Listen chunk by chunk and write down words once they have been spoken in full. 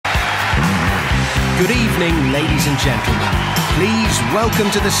Good evening, ladies and gentlemen. Please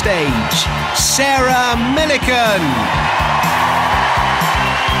welcome to the stage, Sarah Millican.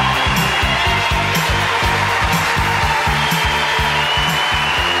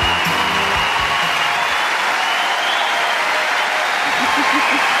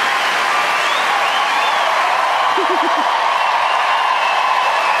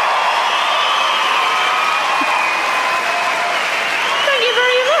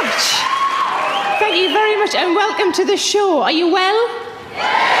 Thank you very much and welcome to the show. Are you well?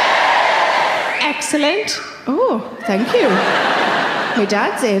 Excellent. Oh, thank you. My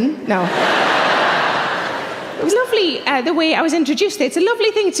dad's in. No. It was lovely the way I was introduced. It's a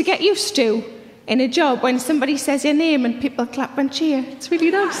lovely thing to get used to in a job when somebody says your name and people clap and cheer. It's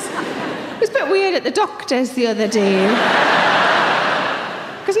really nice. It was a bit weird at the doctor's the other day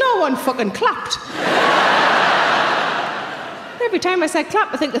because no one fucking clapped. Every time I said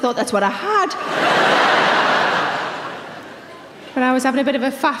clap, I think they thought that's what I had. But I was having a bit of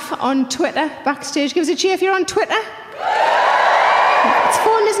a faff on Twitter, backstage. Give us a cheer if you're on Twitter. It's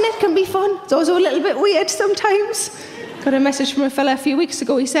fun, isn't it? It can be fun. It's also a little bit weird sometimes. Got a message from a fella a few weeks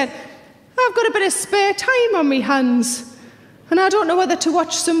ago. He said, I've got a bit of spare time on my hands, and I don't know whether to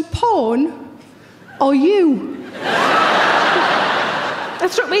watch some porn or you. That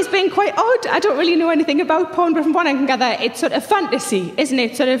struck me as being quite odd. I don't really know anything about porn, but from what I can gather, it's sort of fantasy, isn't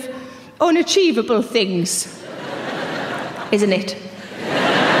it? Sort of unachievable things, isn't it?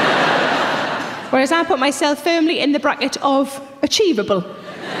 Whereas I put myself firmly in the bracket of achievable.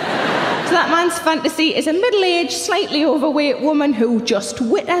 So that man's fantasy is a middle-aged, slightly overweight woman who just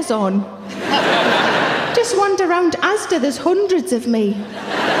witters on. Just wander around Asda, there's hundreds of me.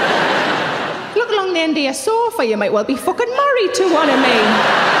 Look along the end of your sofa, you might well be fucking married to one of me.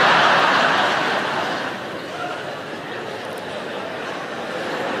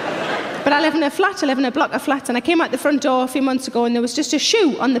 But I live in a flat, I live in a block of flats, and I came out the front door a few months ago and there was just a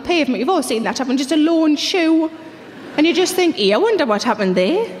shoe on the pavement. You've all seen that happen, just a lone shoe. And you just think, I wonder what happened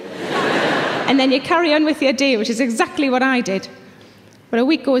there. And then you carry on with your day, which is exactly what I did. But a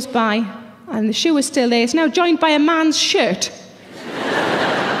week goes by and the shoe is still there. It's now joined by a man's shirt.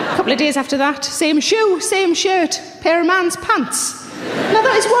 A couple of days after that, same shoe, same shirt, pair of man's pants. Now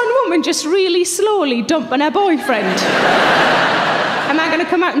that is one woman just really slowly dumping her boyfriend. Am I going to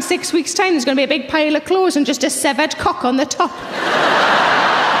come out in 6 weeks' time? There's going to be a big pile of clothes and just a severed cock on the top.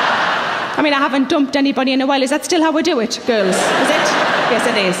 I mean, I haven't dumped anybody in a while. Is that still how we do it, girls? Is it? Yes,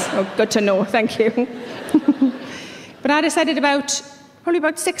 it is. Oh, good to know. Thank you. But I decided probably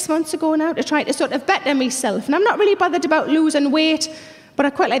about 6 months ago now to try to sort of better myself. And I'm not really bothered about losing weight, but I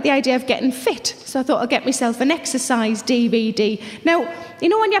quite like the idea of getting fit. So I thought I'll get myself an exercise DVD. Now, you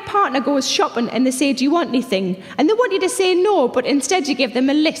know when your partner goes shopping and they say, do you want anything? And they want you to say no, but instead you give them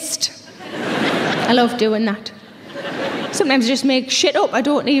a list. I love doing that. Sometimes I just make shit up I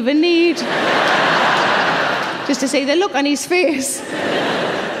don't even need. Just to see the look on his face.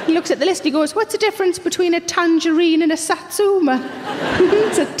 He looks at the list and he goes, what's the difference between a tangerine and a satsuma?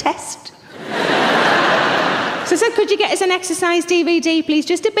 It's a test. So I said, could you get us an exercise DVD, please?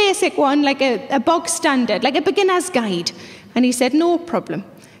 Just a basic one, like a bog standard, like a beginner's guide. And he said, no problem.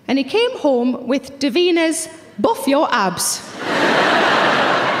 And he came home with Davina's Buff Your Abs.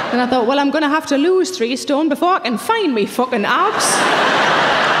 And I thought, well, I'm going to have to lose 3 stone before I can find me fucking abs.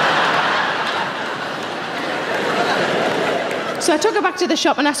 So I took her back to the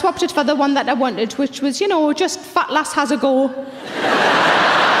shop and I swapped it for the one that I wanted, which was, just Fat Lass Has a Go.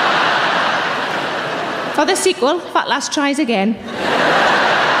 For the sequel, Fat Lass Tries Again.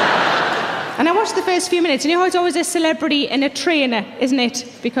 And I watched the first few minutes, and you know how it's always a celebrity and a trainer, isn't it?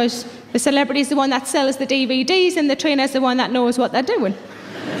 Because the celebrity's the one that sells the DVDs and the trainer's the one that knows what they're doing.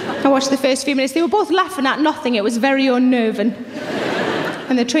 I watched the first few minutes. They were both laughing at nothing. It was very unnerving.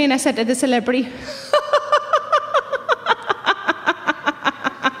 And the trainer said to the celebrity,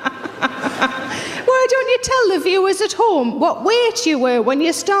 why don't you tell the viewers at home what weight you were when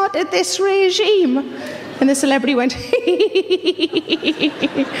you started this regime? And the celebrity went, when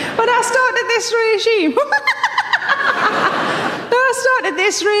I started this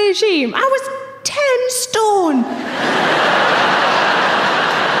regime, I was 10 stone.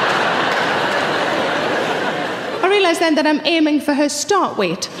 I realised then that I'm aiming for her start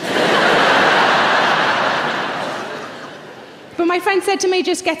weight. But my friend said to me,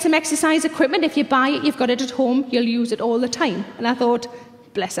 just get some exercise equipment. If you buy it, you've got it at home, you'll use it all the time. And I thought,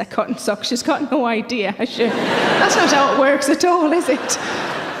 bless her cotton socks, she's got no idea. That's not how it works at all, is it?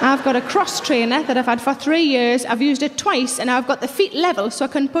 I've got a cross trainer that I've had for 3 years. I've used it twice, and I've got the feet level so I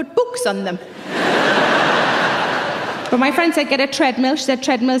can put books on them. But my friend said, get a treadmill. She said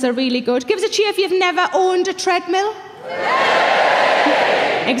treadmills are really good. Give us a cheer if you've never owned a treadmill.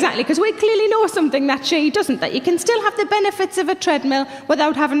 Exactly, because we clearly know something that she doesn't, that you can still have the benefits of a treadmill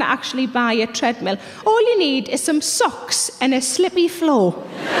without having to actually buy a treadmill. All you need is some socks and a slippy floor.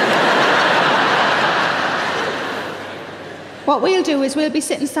 What we'll do is we'll be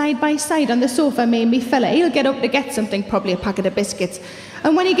sitting side by side on the sofa, me and me fella. He'll get up to get something, probably a packet of biscuits.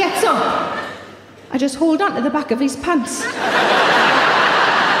 And when he gets up, I just hold on to the back of his pants.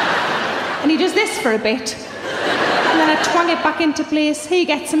 And he does this for a bit. And then I twang it back into place. He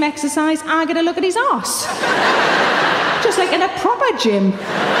gets some exercise. I get a look at his arse. Just like in a proper gym.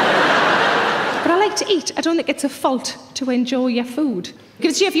 But I like to eat. I don't think it's a fault to enjoy your food.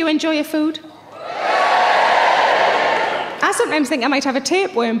 Give us a cheer if you enjoy your food. I sometimes think I might have a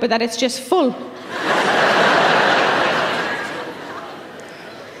tapeworm, but that it's just full.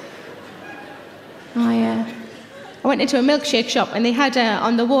 I went into a milkshake shop and they had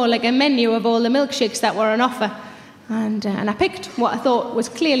on the wall like a menu of all the milkshakes that were on offer. And I picked what I thought was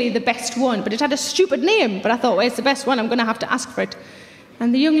clearly the best one, but it had a stupid name. But I thought, well, it's the best one, I'm going to have to ask for it.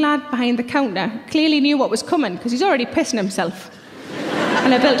 And the young lad behind the counter clearly knew what was coming because he's already pissing himself.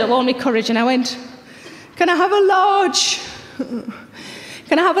 And I built up all my courage and I went, can I have a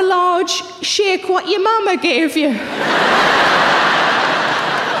large shake what your mama gave you?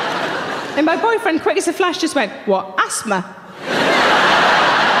 And my boyfriend, quick as a flash, just went, what, asthma?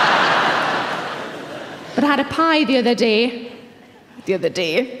 But I had a pie the other day.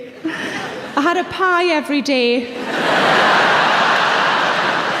 I had a pie every day.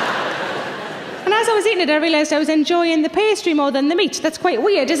 And as I was eating it, I realised I was enjoying the pastry more than the meat. That's quite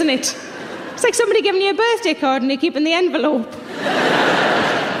weird, isn't it? It's like somebody giving you a birthday card and you're keeping the envelope.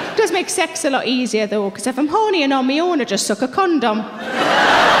 It does make sex a lot easier, though, because if I'm horny and on my own, I just suck a condom.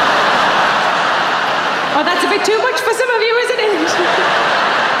 Oh, that's a bit too much for some of you, isn't it?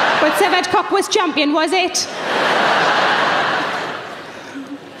 But severed cock was champion, was it?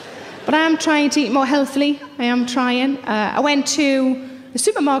 But I am trying to eat more healthily. I am trying. I went to the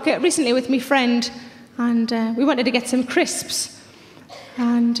supermarket recently with my friend, and we wanted to get some crisps.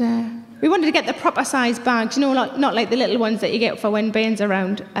 And we wanted to get the proper size bags, you know, not like the little ones that you get for when Bane's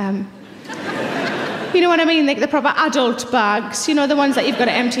around. You know what I mean? Like the proper adult bags, you know, the ones that you've got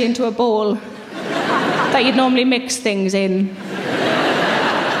to empty into a bowl that you'd normally mix things in.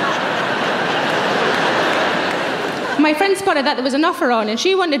 My friend spotted that there was an offer on, and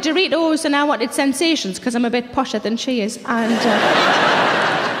she wanted Doritos and I wanted Sensations because I'm a bit posher than she is. And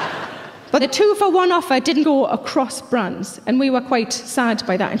but the 2-for-1 offer didn't go across brands, and we were quite sad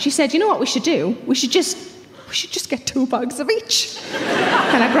by that. And she said, you know what we should do? We should just get 2 bags of each.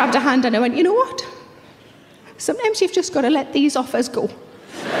 And I grabbed her hand and I went, you know what? Sometimes you've just got to let these offers go.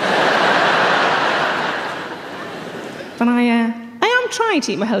 But I am trying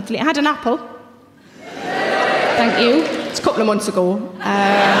to eat more healthily. I had an apple. Thank you. It's a couple of months ago.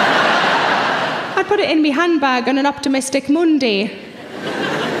 I put it in my handbag on an optimistic Monday.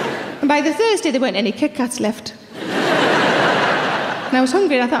 And by the Thursday, there weren't any Kit Kats left. And I was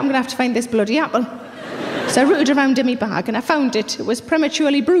hungry, and I thought, I'm going to have to find this bloody apple. So I rooted around in my bag, and I found it. It was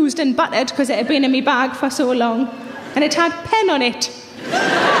prematurely bruised and battered because it had been in my bag for so long. And it had pen on it.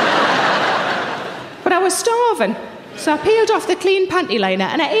 But I was starving. So I peeled off the clean panty liner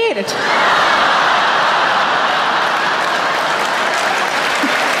and I ate it.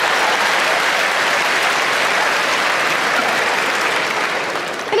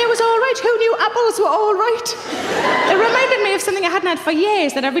 And it was all right. Who knew apples were all right? It reminded me of something I hadn't had for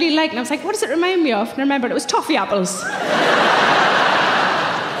years that I really liked. And I was like, what does it remind me of? And I remembered it was toffee apples.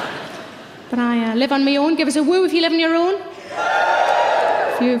 But I live on my own. Give us a woo if you live on your own.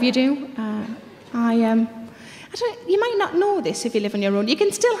 A few of you do. You might not know this if you live on your own. You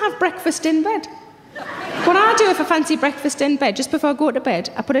can still have breakfast in bed. What I do if I fancy breakfast in bed, just before I go to bed,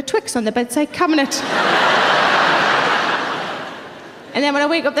 I put a Twix on the bedside cabinet. And then when I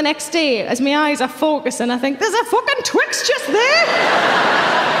wake up the next day, as my eyes are focusing, I think, there's a fucking Twix just there!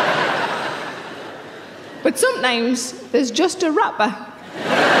 But sometimes, there's just a wrapper.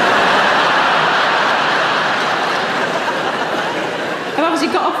 I've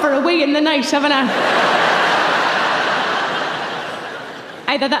obviously got up for a wee in the night, haven't I?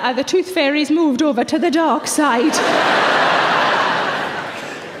 Either that or the tooth fairy's moved over to the dark side.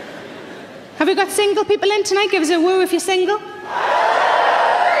 Have we got single people in tonight? Give us a woo if you're single.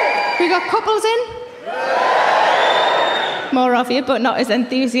 We got couples in? More of you, but not as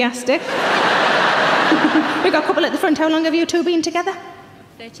enthusiastic. We got a couple at the front. How long have you two been together?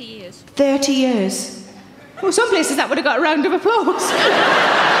 30 years. 30 years. Well, some places that would have got a round of applause.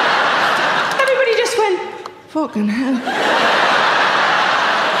 Everybody just went, Fucking hell.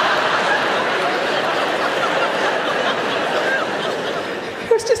 It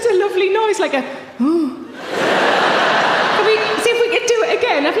was just a lovely noise, like a, oh. Can we see if we can do it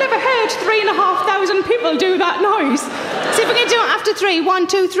again? I've never heard 3,500 people do that noise. See if we can do it after 3. 1,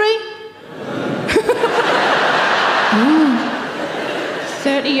 2, 3.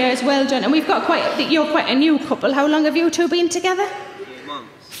 30 years, well done. And we've got you're quite a new couple. How long have you two been together? 4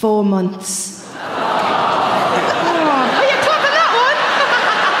 months. 4 months. Oh, you're clapping that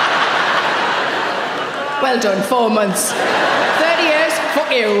one. Well done, 4 months. 30 years,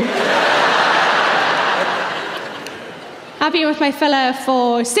 fuck you. I've been with my fella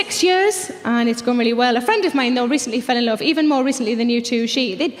for 6 years, and it's gone really well. A friend of mine, though, recently fell in love, even more recently than you two.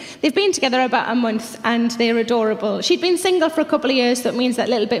 They've been together about a month, and they're adorable. She'd been single for a couple of years, so it means that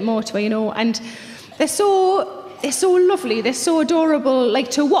little bit more to her, you know. And they're so lovely, they're so adorable,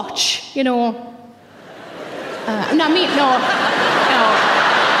 like to watch, you know. No.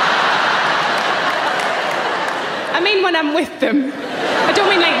 I mean when I'm with them. I don't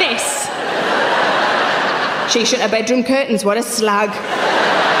mean like this. She shut her bedroom curtains, what a slag.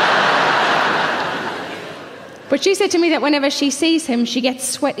 But she said to me that whenever she sees him, she gets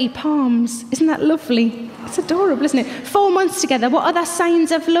sweaty palms. Isn't that lovely? It's adorable, isn't it? 4 months together. What other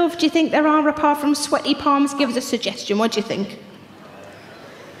signs of love do you think there are apart from sweaty palms? Give us a suggestion. What do you think?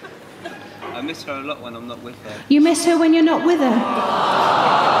 I miss her a lot when I'm not with her. You miss her when you're not with her?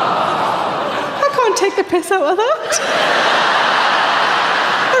 I can't take the piss out of that.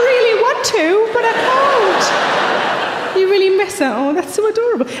 I really want to, but I can't. You really miss her? Oh, that's so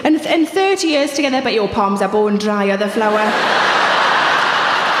adorable. And 30 years together, but your palms are bone dry, are the flower?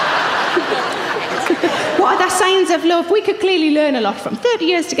 What are the signs of love? We could clearly learn a lot from 30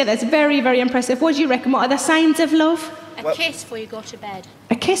 years together. It's very, very impressive. What do you reckon? What are the signs of love? A kiss before you go to bed.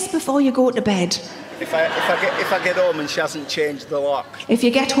 A kiss before you go to bed. If I get home and she hasn't changed the lock. If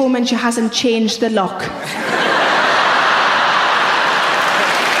you get home and she hasn't changed the lock.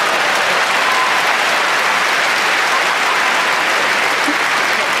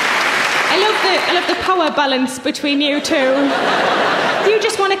 I love the power balance between you two. You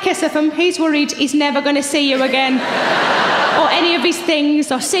just want a kiss of him. He's worried he's never going to see you again. Or any of his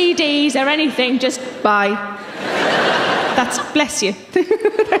things, or CDs, or anything. Just bye. That's, bless you.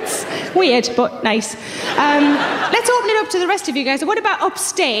 That's weird, but nice. Let's open it up to the rest of you guys. What about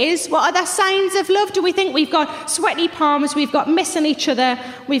upstairs? What are the signs of love? Do we think we've got sweaty palms, we've got missing each other,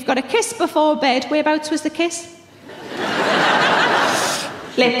 we've got a kiss before bed? Whereabouts was the kiss?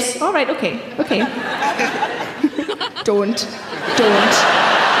 Lips. All right, okay. Don't.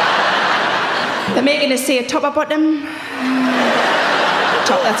 They're making us say a top or bottom.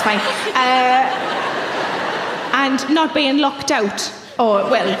 Top, that's fine. And not being locked out. Or,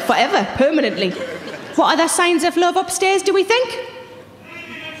 well, forever, permanently. What are the signs of love upstairs, do we think?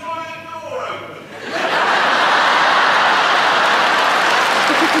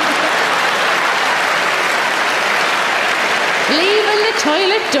 Leaving the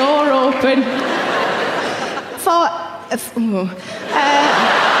toilet door open. For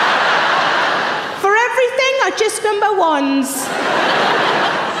everything or just number ones?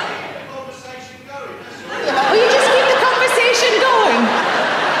 Oh, you just keep the conversation going.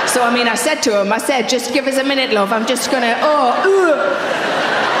 So, I said to him, just give us a minute, love. I'm just gonna,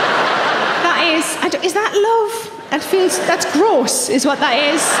 That is that love? That's gross, is what that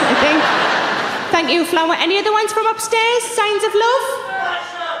is, I think. Thank you, Flower. Any other ones from upstairs? Signs of love?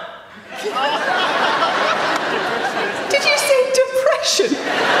 Did you say depression?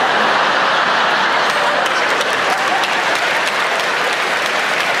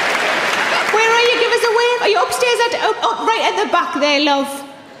 Where are you? Give us a wave. Are you upstairs? Right at the back there, love.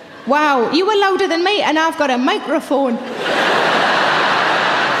 Wow, you were louder than me, and I've got a microphone.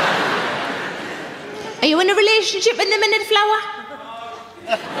 Are you in a relationship in the minute, Flower?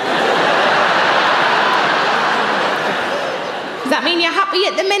 Does that mean you're happy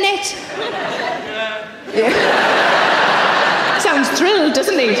at the minute? Yeah. Sounds thrilled,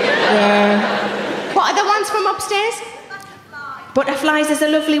 doesn't it? Yeah. What are the ones from upstairs? Butterflies is a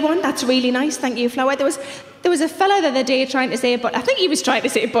lovely one. That's really nice. Thank you, Flower. There was a fella the other day trying to say, I think he was trying to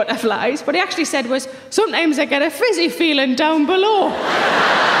say butterflies. What he actually said was, sometimes I get a fizzy feeling down below.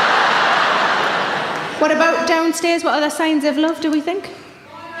 What about downstairs? What other signs of love do we think?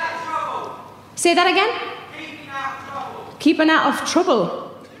 Say that again? Keeping out of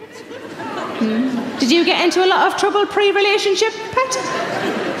trouble. Did you get into a lot of trouble pre-relationship, Pet?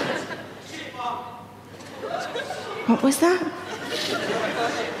 What was that?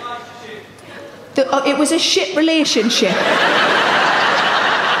 It was a shit relationship.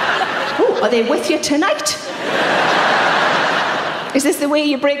 Oh, are they with you tonight? Is this the way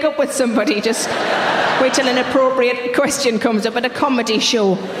you break up with somebody? Just wait till an appropriate question comes up at a comedy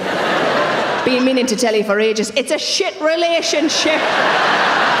show. Been meaning to tell you for ages. It's a shit relationship.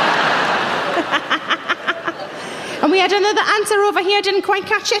 And we had another answer over here. Didn't quite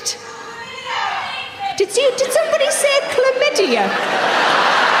catch it. Did somebody say chlamydia?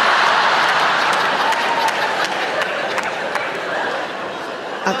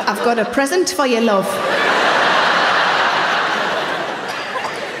 I've got a present for you, love.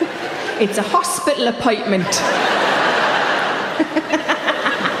 It's a hospital appointment.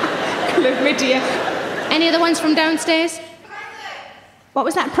 Chlamydia. Any other ones from downstairs? What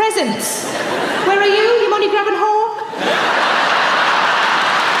was that? Presents. Where are you? You money grabbing whore?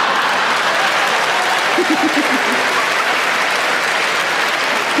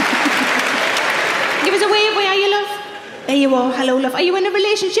 Give us a wave. Where are you, love? There you are. Hello, love. Are you in a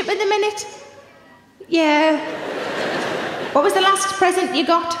relationship at the minute? Yeah. What was the last present you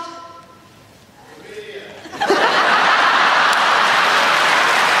got?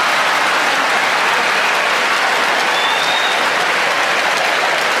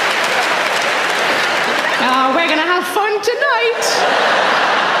 Oh, we're going to have fun tonight.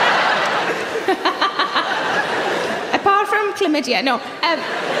 Apart from chlamydia, no.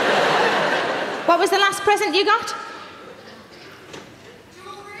 What was the last present you got?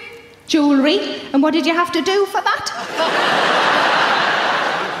 Jewellery. And what did you have to do for that?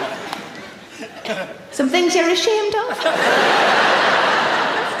 Some things you're ashamed of?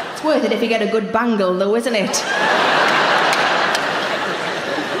 It's worth it if you get a good bangle, though, isn't it?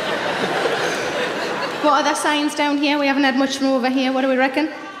 What other signs down here? We haven't had much from over here. What do we reckon?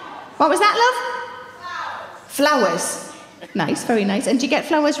 What was that, love? Flowers. Nice, very nice. And do you get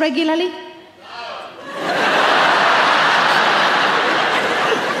flowers regularly?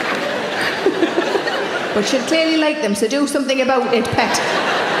 But she'll clearly like them, so do something about it, pet.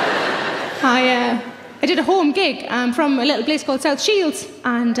 I did a home gig from a little place called South Shields,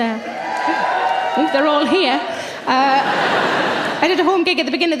 and they're all here. I did a home gig at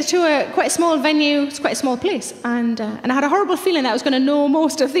the beginning of the tour, quite a small venue, it's quite a small place, and I had a horrible feeling that I was going to know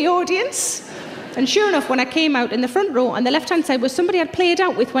most of the audience. And sure enough, when I came out in the front row, on the left-hand side was somebody I'd played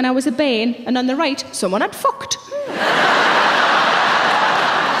out with when I was a bairn, and on the right, someone had fucked.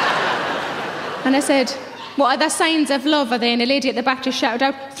 And I said, what other signs of love are there? And a lady at the back just shouted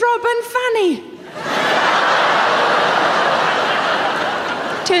out, Throb and Fanny.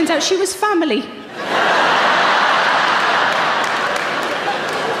 Turns out she was family.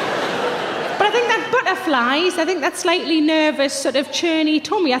 But I think that butterflies, I think that slightly nervous, sort of churny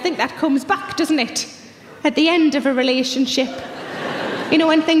tummy, I think that comes back, doesn't it? At the end of a relationship. You know,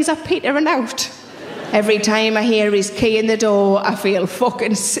 when things are petering out. Every time I hear his key in the door, I feel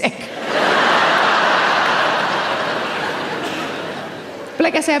fucking sick. But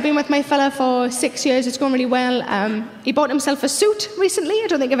like I say, I've been with my fella for 6 years. It's going really well. He bought himself a suit recently. I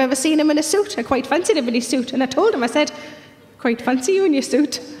don't think I've ever seen him in a suit. I quite fancied him in his suit. And I told him, I said, quite fancy you in your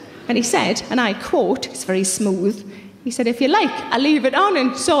suit. And he said, and I quote, it's very smooth, he said, if you like, I'll leave it on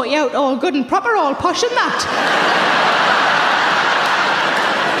and sort you out all good and proper, all posh and that.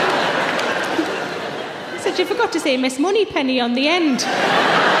 He said, you forgot to say Miss Moneypenny on the end.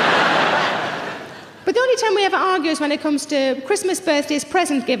 But the only time we ever argue is when it comes to Christmas, birthdays,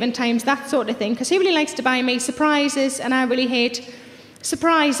 present giving times, that sort of thing, because he really likes to buy me surprises, and I really hate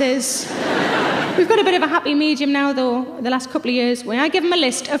surprises. We've got a bit of a happy medium now, though, the last couple of years, where I give him a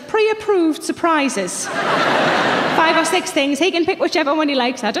list of pre-approved surprises. 5 or 6 things. He can pick whichever one he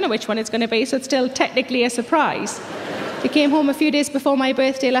likes. I don't know which one it's going to be, so it's still technically a surprise. He came home a few days before my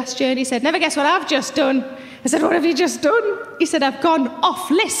birthday last year, and he said, never guess what I've just done. I said, what have you just done? He said, I've gone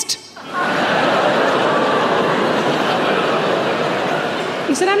off list.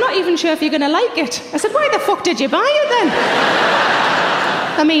 He said, I'm not even sure if you're going to like it. I said, why the fuck did you buy it then?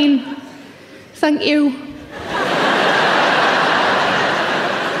 I mean, thank you.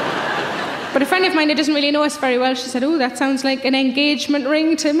 But a friend of mine who doesn't really know us very well, she said, oh, that sounds like an engagement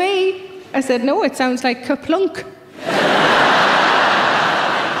ring to me. I said, no, it sounds like kaplunk.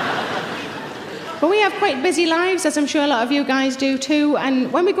 But we have quite busy lives, as I'm sure a lot of you guys do too.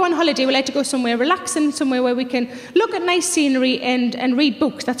 And when we go on holiday, we like to go somewhere relaxing, somewhere where we can look at nice scenery and read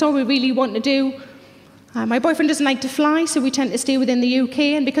books. That's all we really want to do. My boyfriend doesn't like to fly, so we tend to stay within the UK.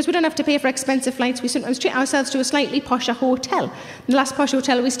 And because we don't have to pay for expensive flights, we sometimes treat ourselves to a slightly posher hotel. The last posh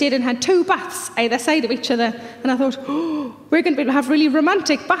hotel we stayed in had 2 baths either side of each other. And I thought, oh, we're going to be able to have really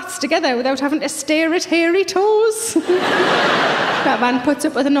romantic baths together without having to stare at hairy toes. That man puts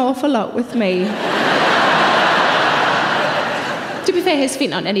up with an awful lot with me. To be fair, his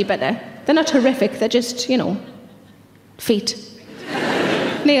feet aren't any better. They're not horrific, they're just, you know, feet.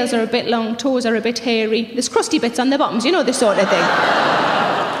 Nails are a bit long, toes are a bit hairy. There's crusty bits on the bottoms, you know, this sort of thing.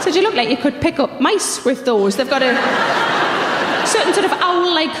 So you look like you could pick up mice with those. They've got a certain sort of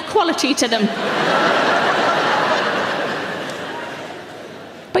owl-like quality to them.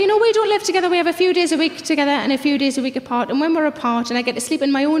 But you know, we don't live together. We have a few days a week together and a few days a week apart. And when we're apart and I get to sleep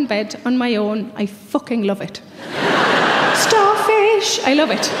in my own bed on my own, I fucking love it. Starfish! I love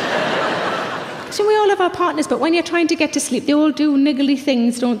it. So we all have our partners, but when you're trying to get to sleep, they all do niggly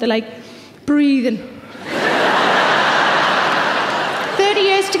things, don't they? Like breathing. 30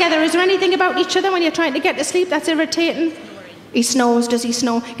 years together, is there anything about each other when you're trying to get to sleep that's irritating? He snores, does he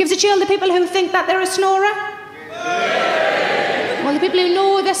snore? Gives a chill to people who think that they're a snorer? Well, the people who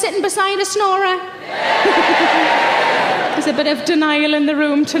know they're sitting beside a snorer? There's a bit of denial in the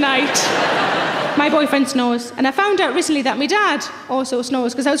room tonight. My boyfriend snores. And I found out recently that my dad also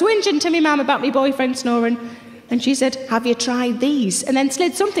snores, because I was whinging to my mum about my boyfriend snoring. And she said, have you tried these? And then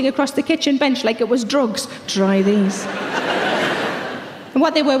slid something across the kitchen bench like it was drugs. Try these. And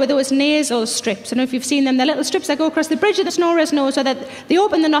what they were those nasal strips. I don't know if you've seen them. They're little strips that go across the bridge of the snorer's nose so that they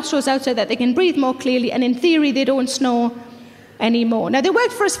open the nostrils out so that they can breathe more clearly. And in theory, they don't snore anymore. Now, they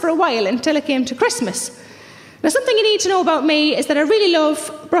worked for us for a while until it came to Christmas. Now, something you need to know about me is that I really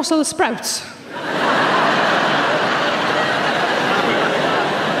love Brussels sprouts.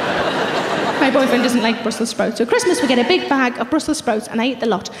 My boyfriend doesn't like Brussels sprouts. So at Christmas, we get a big bag of Brussels sprouts and I eat the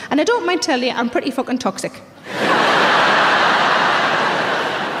lot. And I don't mind telling you, I'm pretty fucking toxic.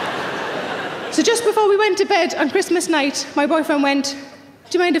 So just before we went to bed on Christmas night, my boyfriend went,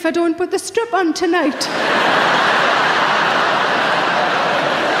 do you mind if I don't put the strip on tonight?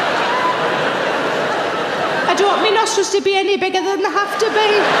 I don't want my nostrils to be any bigger than they have to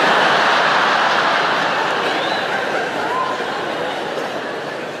be.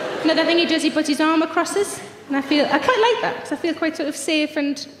 Another thing he does, he puts his arm across us, and I quite like that, because I feel quite sort of safe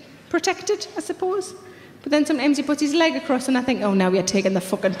and protected, I suppose. But then sometimes he puts his leg across, and I think, oh, now you're taking the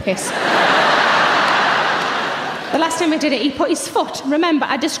fucking piss. The last time I did it, he put his foot, remember,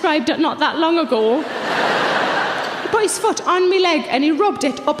 I described it not that long ago. He put his foot on my leg, and he rubbed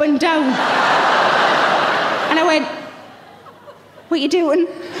it up and down. And I went, what are you doing?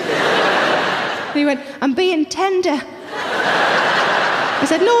 And he went, I'm being tender. I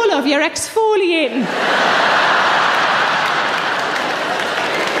said, no, love, you're exfoliating.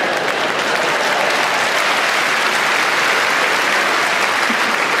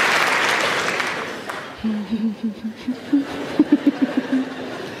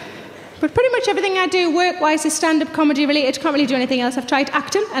 But pretty much everything I do work-wise is stand-up comedy related. Can't really do anything else. I've tried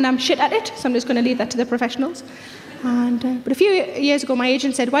acting and I'm shit at it, so I'm just going to leave that to the professionals. But a few years ago, my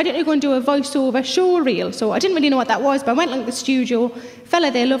agent said, why don't you go and do a voiceover show reel? So I didn't really know what that was, but I went along to the studio. Fella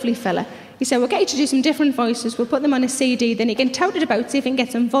there, lovely fella. He said, we'll get you to do some different voices. We'll put them on a CD. Then you can tout it about, see if you can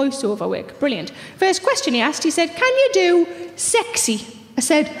get some voiceover work. Brilliant. First question he asked, he said, can you do sexy? I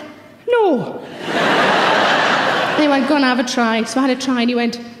said, no. And he went, go and have a try. So I had a try and he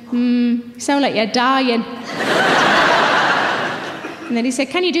went, you sound like you're dying. And then he said,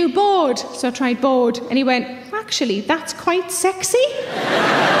 can you do bored? So I tried bored. And he went, actually, that's quite sexy.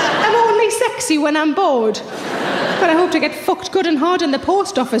 I'm only sexy when I'm bored. But I hope to get fucked good and hard in the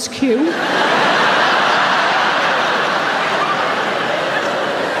post office queue.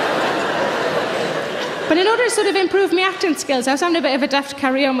 But in order to sort of improve my acting skills, I was having a bit of a daft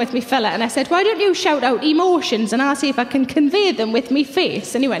carry on with me fella, and I said, why don't you shout out emotions and I'll see if I can convey them with me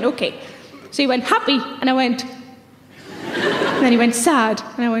face? And he went, okay. So he went, happy, and I went... And then he went, sad,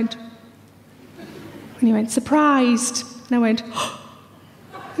 and I went... And he went, surprised, and I went...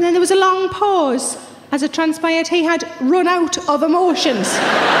 And then there was a long pause. As it transpired, he had run out of emotions.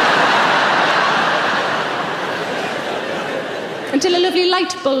 Until a lovely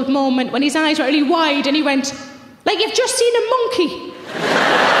light bulb moment when his eyes were really wide and he went, like you've just seen a monkey.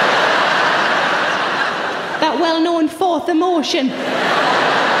 That well-known fourth emotion.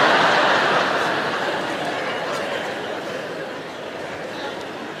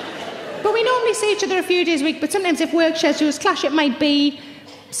 But we normally see each other a few days a week, but sometimes if work schedules clash, it might be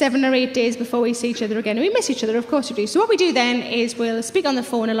 7 or 8 days before we see each other again. And we miss each other, of course we do. So what we do then is we'll speak on the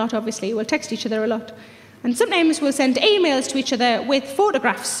phone a lot, obviously. We'll text each other a lot. And sometimes we'll send emails to each other with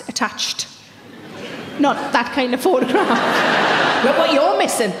photographs attached. Not that kind of photograph. Look what you're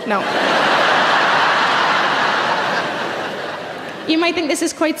missing. No. You might think this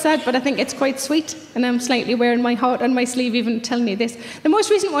is quite sad, but I think it's quite sweet. And I'm slightly wearing my heart on my sleeve even telling you this. The most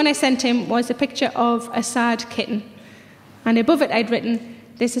recent one I sent him was a picture of a sad kitten. And above it I'd written,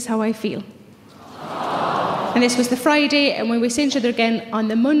 this is how I feel. And this was the Friday, and when we see each other again on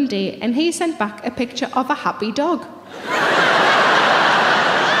the Monday, and he sent back a picture of a happy dog.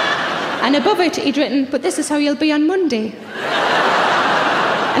 And above it, he'd written, "But this is how you'll be on Monday."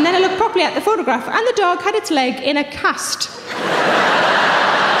 And then I looked properly at the photograph, and the dog had its leg in a cast.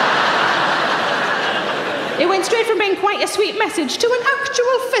 It went straight from being quite a sweet message to an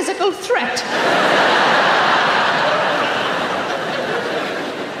actual physical threat.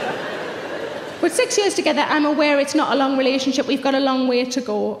 With 6 years together, I'm aware it's not a long relationship. We've got a long way to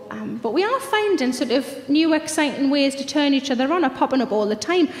go. But we are finding sort of new, exciting ways to turn each other on are popping up all the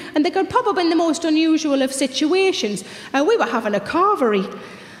time. And they can pop up in the most unusual of situations. We were having a carvery.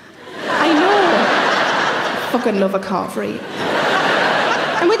 I know. Fucking love a carvery.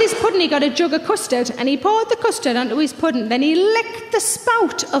 And with his pudding, he got a jug of custard, and he poured the custard onto his pudding. Then he licked the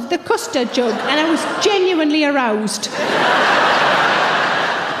spout of the custard jug, and I was genuinely aroused.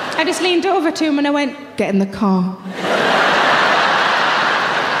 I just leaned over to him and I went, "Get in the car.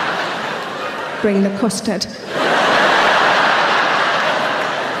 Bring the custard."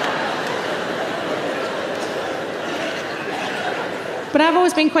 But I've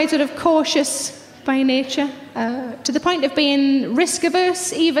always been quite sort of cautious by nature, to the point of being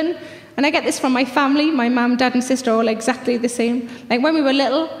risk-averse even. And I get this from my family. My mum, dad and sister are all exactly the same. Like when we were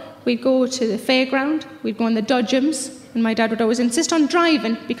little, we'd go to the fairground, we'd go on the dodgems, and my dad would always insist on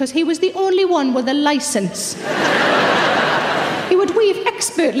driving because he was the only one with a licence. He would weave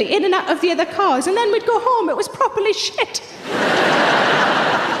expertly in and out of the other cars, and then we'd go home. It was properly shit.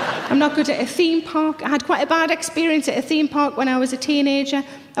 I'm not good at a theme park. I had quite a bad experience at a theme park when I was a teenager.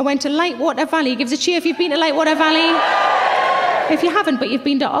 I went to Lightwater Valley. Give us a cheer if you've been to Lightwater Valley. If you haven't, but you've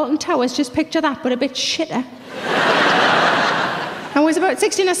been to Alton Towers, just picture that, but a bit shitter. I was about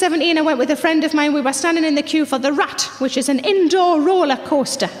 16 or 17. I went with a friend of mine. We were standing in the queue for the Rat, which is an indoor roller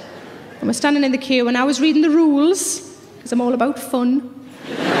coaster. And we're standing in the queue, and I was reading the rules, because I'm all about fun.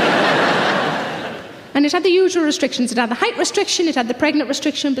 And it had the usual restrictions. It had the height restriction, it had the pregnant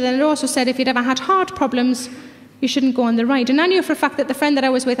restriction, but then it also said if you'd ever had heart problems, you shouldn't go on the ride. And I knew for a fact that the friend that I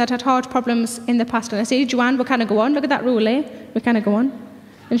was with had had heart problems in the past. And I said, "Joanne, we kind of go on. Look at that rule, eh? We kind of go on."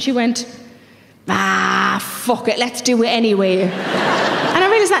 And she went, "Fuck it, let's do it anyway." And I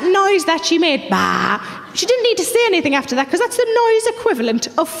realised that noise that she made, "Bah." She didn't need to say anything after that, because that's the noise equivalent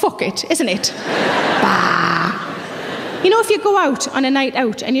of "fuck it," isn't it? "Bah." You know, if you go out on a night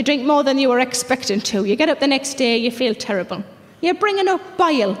out and you drink more than you were expecting to, you get up the next day, you feel terrible. You're bringing up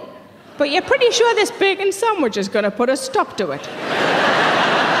bile, but you're pretty sure this bacon sandwich is going to put a stop to it.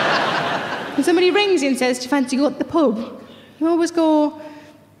 And somebody rings you and says, "Do you fancy going to the pub?" You always go,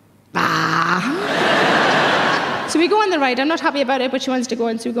 "Bah." So we go on the ride. I'm not happy about it, but she wants to go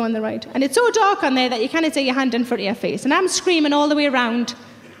on, so we go on the ride. And it's so dark on there that you can't see your hand in front of your face. And I'm screaming all the way around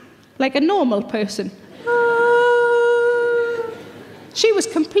like a normal person. She was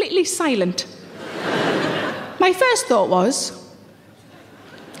completely silent. My first thought was,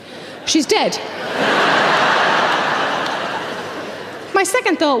 she's dead. My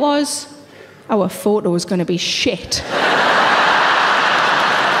second thought was, our photo is going to be shit.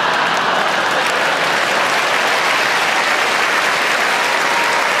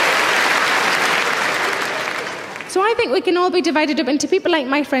 So I think we can all be divided up into people like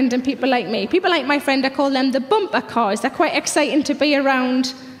my friend and people like me. People like my friend, I call them the bumper cars. They're quite exciting to be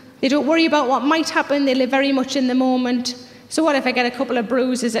around. They don't worry about what might happen. They live very much in the moment. So what if I get a couple of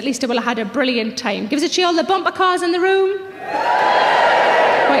bruises? At least I will have had a brilliant time. Give us a cheer, all the bumper cars in the room.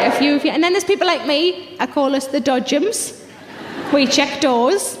 Quite a few of you. And then there's people like me. I call us the dodgems. We check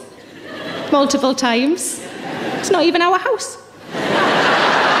doors multiple times. It's not even our house.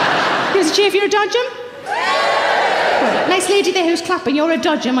 Give us a cheer if you're a dodgem. Nice lady there who's clapping. You're a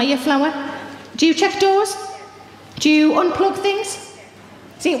dodgem, are you, Flower? Do you check doors? Do you unplug things?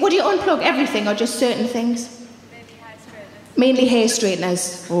 See, would you unplug everything or just certain things? Mainly hair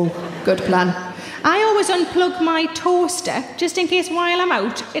straighteners. Oh, good plan. I always unplug my toaster just in case while I'm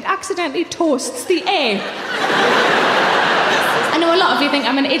out it accidentally toasts the air. I know a lot of you think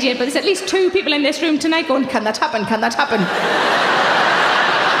I'm an idiot, but there's at least 2 people in this room tonight going, "Can that happen? Can that happen?"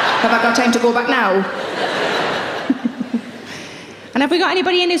 Have I got time to go back now? And have we got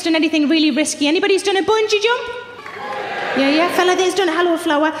anybody in who's done anything really risky? Anybody who's done a bungee jump? Yeah, fella there's done a hello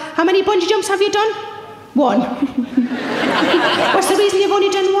Flower. How many bungee jumps have you done? 1. What's the reason you've only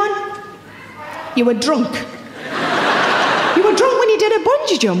done 1? You were drunk. You were drunk when you did a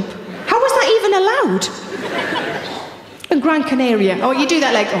bungee jump. How was that even allowed? In Gran Canaria. Oh, you do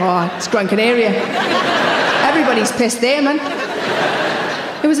that like, oh, it's Gran Canaria. Everybody's pissed there, man.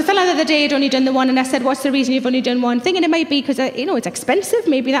 There was a fella the other day who'd only done the 1, and I said, "What's the reason you've only done 1? Thinking it might be because, it's expensive.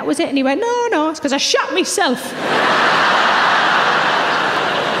 Maybe that was it. And he went, No, it's because I shot myself.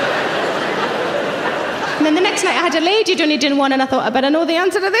 And then the next night I had a lady who'd only done one, and I thought, I better know the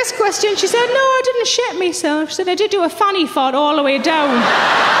answer to this question. She said, no, I didn't shit myself. She said, I did do a fanny fart all the way down.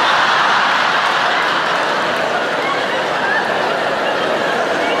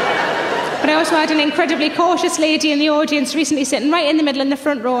 But I also had an incredibly cautious lady in the audience recently sitting right in the middle in the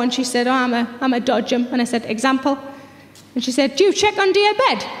front row, and she said, oh, I'm a dodgem. And I said, example? And she said, do you check under your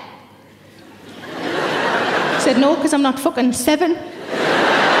bed? I said, no, because I'm not fucking 7.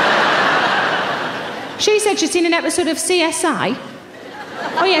 She said she'd seen an episode of CSI.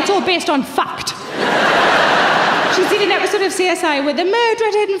 Oh yeah, it's all based on fact. She'd seen an episode of CSI where the murderer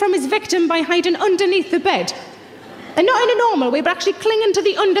had hidden from his victim by hiding underneath the bed. And not in a normal way, but actually clinging to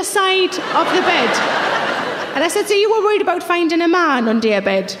the underside of the bed. And I said, so you were worried about finding a man under your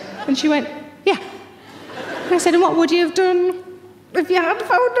bed? And she went, yeah. And I said, and what would you have done if you had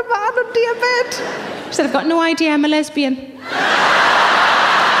found a man under your bed? She said, I've got no idea, I'm a lesbian.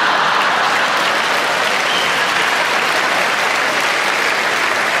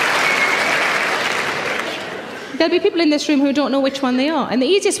 There'll be people in this room who don't know which one they are. And the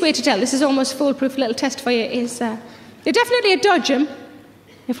easiest way to tell, this is almost foolproof little test for you, is you're definitely a dodgem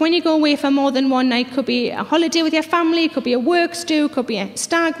if when you go away for more than one night, could be a holiday with your family, could be a work stew, could be a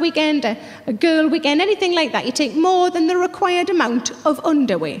stag weekend, a girl weekend, anything like that, you take more than the required amount of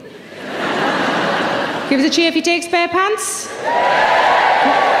underwear. Give us a cheer if you take spare pants.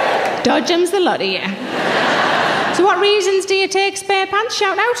 Dodgem's the lot of you. So what reasons do you take spare pants?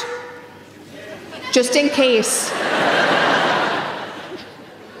 Shout out. Just in case.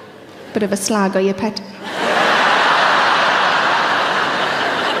 Bit of a slag, are you, pet?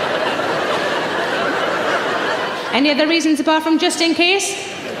 Any other reasons apart from just in case?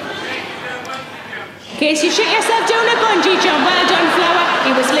 In case you shit yourself down a bungee jump. Well done, Flower.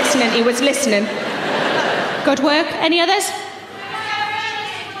 He was listening, he was listening. Good work. Any others?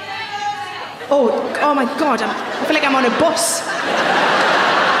 Oh my God, I feel like I'm on a bus.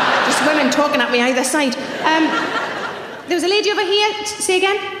 Just women talking at me either side. There was a lady over here. Say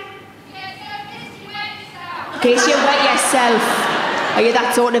again. In case you wet yourself. Are you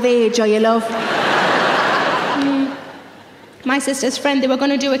that sort of age, are you, love? My sister's friend, they were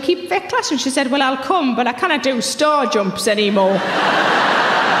going to do a keep fit class, and she said, well, I'll come, but I cannot do star jumps anymore.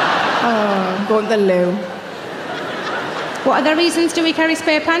 Oh, going to the loo. What other reasons do we carry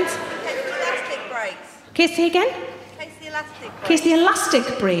spare pants? In case the elastic breaks. Case, say again? In case the elastic breaks. Case the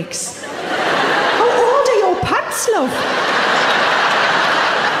elastic breaks. How old are your pants, love?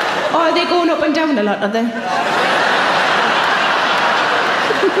 Or are they going up and down a lot, are they?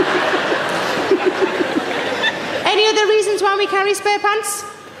 Any other reasons why we carry spare pants?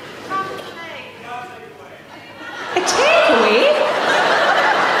 A takeaway?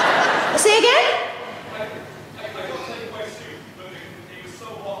 Say again?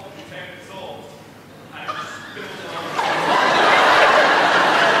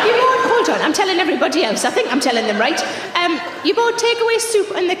 I'm telling everybody else. I think I'm telling them right. You bought takeaway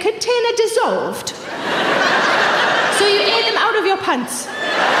soup and the container dissolved. So you ate them out of your pants.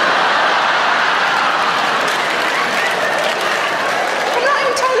 I'm not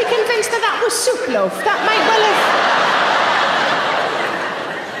entirely convinced that was soup, love. That might well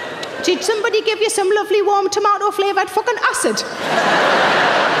have... Did somebody give you some lovely warm tomato flavoured fucking acid?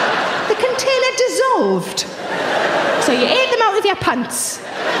 The container dissolved. So you ate them out of your pants.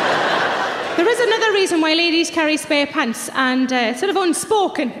 There is another reason why ladies carry spare pants, and it's sort of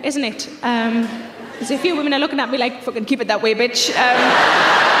unspoken, isn't it? There's a few women are looking at me like, fucking keep it that way, bitch.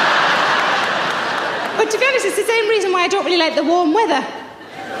 But to be honest, it's the same reason why I don't really like the warm weather.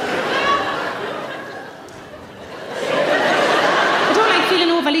 I don't like feeling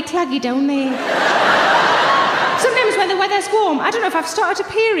overly claggy down there. Sometimes when the weather's warm, I don't know if I've started a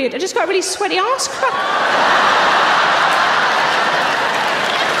period, I just got a really sweaty arse crack.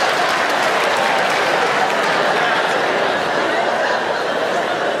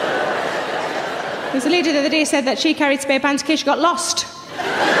 There's a lady the other day said that she carried spare pants in case she got lost.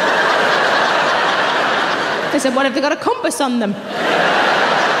 I said, what if they got a compass on them?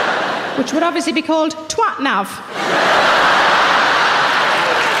 Which would obviously be called twat nav.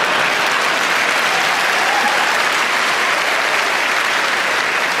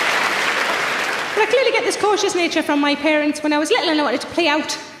 But I clearly get this cautious nature from my parents. When I was little and I wanted to play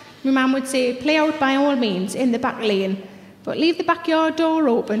out, my mum would say, play out by all means in the back lane. But leave the backyard door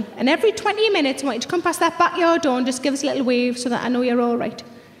open, and every 20 minutes I want you to come past that backyard door and just give us a little wave so that I know you're all right.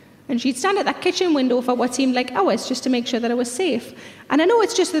 And she'd stand at that kitchen window for what seemed like hours just to make sure that I was safe. And I know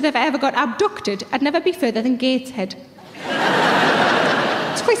it's just that if I ever got abducted, I'd never be further than Gateshead.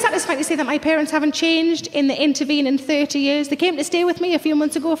 It's quite satisfying to say that my parents haven't changed in the intervening 30 years. They came to stay with me a few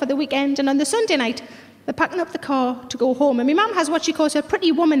months ago for the weekend, and on the Sunday night, They're packing up the car to go home. And my mum has what she calls her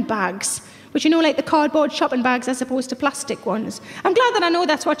pretty woman bags, which, you know, like the cardboard shopping bags as opposed to plastic ones. I'm glad that I know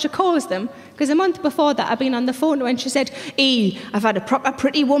that's what she calls them, because a month before that I'd been on the phone to her and she said, I've had a proper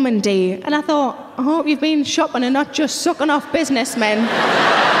pretty woman day. And I thought, I hope you've been shopping and not just sucking off businessmen.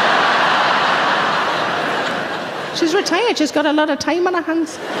 She's retired, she's got a lot of time on her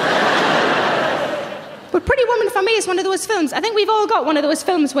hands. But Pretty Woman for me is one of those films. I think we've all got one of those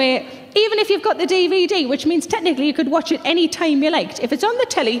films where even if you've got the DVD, which means technically you could watch it any time you liked, if it's on the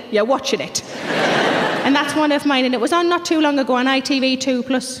telly, you're watching it. And that's one of mine, and it was on not too long ago on ITV2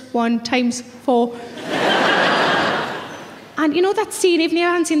 +1 × 4. And you know that scene, even if you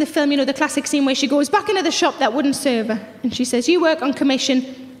haven't seen the film, you know the classic scene where she goes back into the shop that wouldn't serve her, and she says, "You work on commission,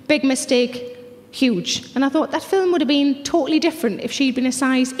 big mistake, huge." And I thought that film would have been totally different if she'd been a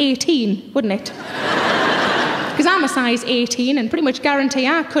size 18, wouldn't it? Because I'm a size 18 and pretty much guarantee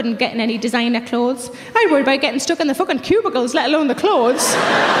I couldn't get in any designer clothes. I worried about getting stuck in the fucking cubicles, let alone the clothes.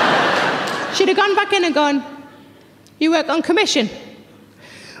 She'd have gone back in and gone, "You work on commission?"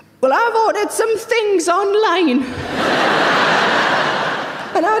 "Well, I've ordered some things online.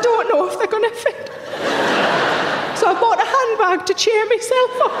 And I don't know if they're going to fit. So I bought a handbag to cheer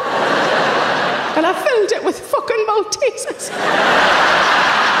myself up. And I filled it with fucking Maltesers."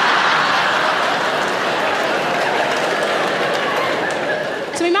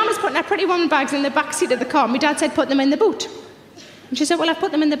 So my mum was putting her Pretty Woman bags in the back seat of the car. My dad said, "Put them in the boot." And she said, "Well, I've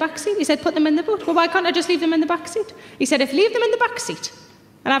put them in the back seat." He said, "Put them in the boot." "Well, why can't I just leave them in the back seat?" He said, "If you leave them in the back seat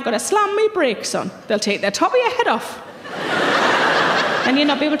and I've got to slam my brakes on, they'll take the top of your head off. And you'll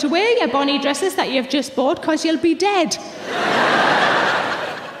not be able to wear your bonny dresses that you've just bought because you'll be dead."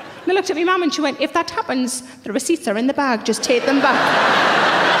 And I looked at my mum and she went, "If that happens, the receipts are in the bag, just take them back."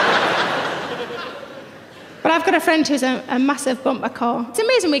 But I've got a friend who's a massive bumper car. It's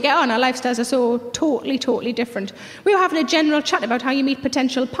amazing we get on, our lifestyles are so totally different. We were having a general chat about how you meet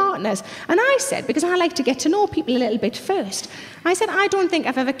potential partners. And I said, because I like to get to know people a little bit first, I said, I don't think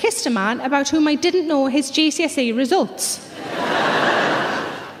I've ever kissed a man about whom I didn't know his GCSE results.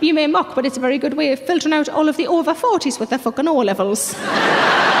 You may mock, but it's a very good way of filtering out all of the over 40s with their fucking O-levels.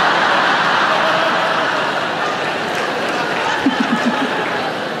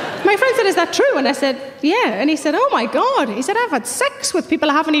 My friend said, "Is that true?" And I said, "Yeah." And he said, "Oh my God." He said, "I've had sex with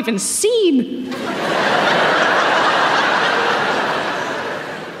people I haven't even seen."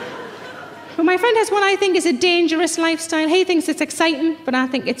 But my friend has what I think is a dangerous lifestyle. He thinks it's exciting, but I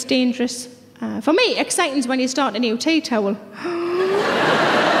think it's dangerous. For me, exciting's when you start a new tea towel.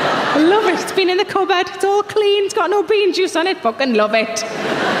 I love it. It's been in the cupboard. It's all clean. It's got no bean juice on it. Fucking love it.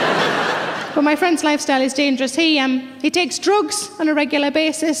 But my friend's lifestyle is dangerous. He takes drugs on a regular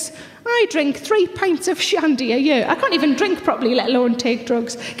basis. I drink 3 pints of shandy a year. I can't even drink properly, let alone take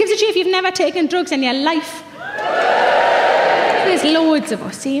drugs. Gives it to you if you've never taken drugs in your life. There's loads of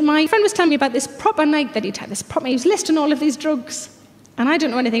us. See, my friend was telling me about this proper night that he'd had. He was listing all of these drugs. And I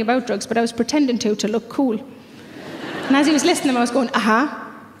don't know anything about drugs, but I was pretending to look cool. And as he was listing them, I was going,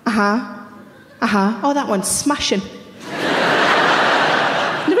 oh, that one's smashing.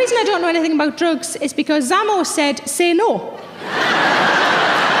 The reason I don't know anything about drugs is because Zamo said, "Say no."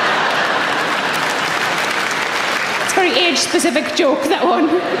 It's a very age-specific joke, that one.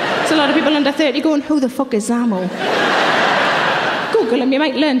 There's a lot of people under 30 going, "Who the fuck is Zamo?" Google him, you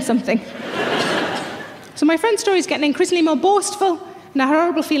might learn something. So my friend's story is getting increasingly more boastful, and a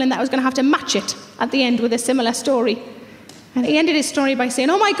horrible feeling that I was going to have to match it at the end with a similar story. And he ended his story by saying,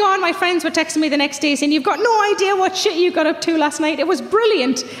 "Oh my God, my friends were texting me the next day saying, 'You've got no idea what shit you got up to last night. It was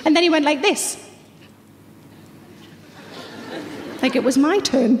brilliant.'" And then he went like this. Like it was my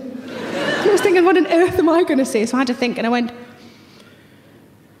turn. And I was thinking, what on earth am I going to say? So I had to think, and I went,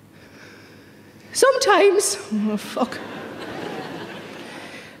 "Sometimes," oh fuck.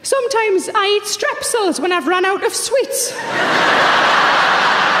 "Sometimes I eat strepsils when I've run out of sweets."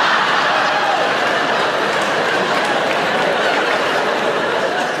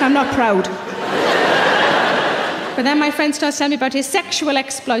 I'm not proud. But then my friend starts telling me about his sexual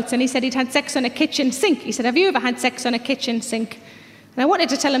exploits, and he said he'd had sex on a kitchen sink. He said, "Have you ever had sex on a kitchen sink?" And I wanted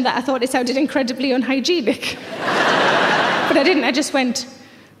to tell him that I thought it sounded incredibly unhygienic. But I didn't. I just went,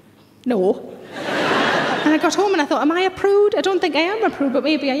 "No." And I got home and I thought, am I a prude? I don't think I am a prude, but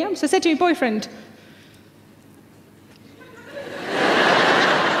maybe I am. So I said to my boyfriend,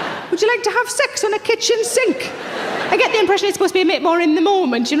 "Would you like to have sex on a kitchen sink?" I get the impression it's supposed to be a bit more in the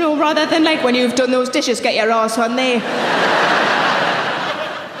moment, you know, rather than like when you've done those dishes, get your arse on there.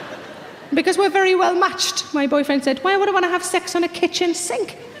 Because we're very well matched, my boyfriend said, "Why would I want to have sex on a kitchen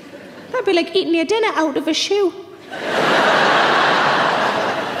sink? That'd be like eating your dinner out of a shoe."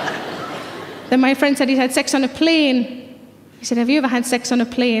 Then my friend said he'd had sex on a plane. He said, have you ever had sex on a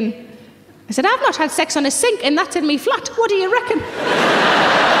plane? I said, I've not had sex on a sink, and that's in me flat. What do you reckon?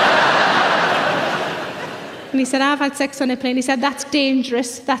 And he said, I've had sex on a plane. He said, that's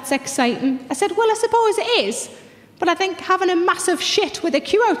dangerous, that's exciting. I said, well, I suppose it is. But I think having a massive shit with a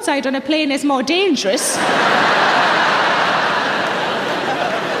queue outside on a plane is more dangerous.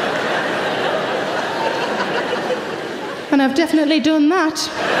 And I've definitely done that.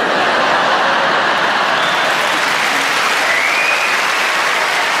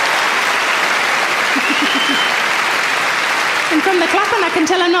 And from the clapping, I can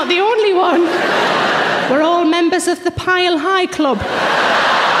tell I'm not the only one. We're all members of the Pile High Club.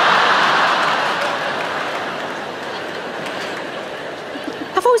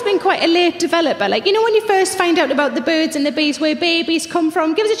 I've always been quite a late developer. Like, you know when you first find out about the birds and the bees, where babies come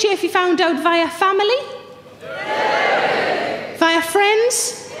from? Give us a cheer if you found out via family. Yay! Via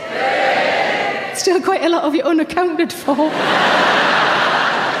friends. Yay! Still quite a lot of you unaccounted for.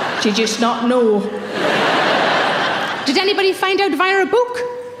 Do you just not know? Did anybody find out via a book?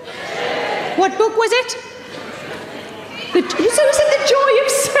 Yay! What book was it? Was it The Joy of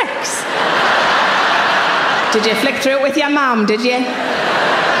Sex? Did you flick through it with your mum, did you?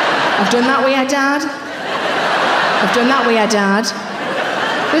 I've done that with your dad. I've done that with your dad.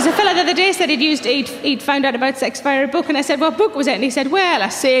 There was a fella the other day said he'd found out about sex via a book, and I said, what book was it? And he said, well, I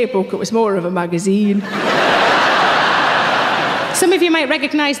say book, it was more of a magazine. Some of you might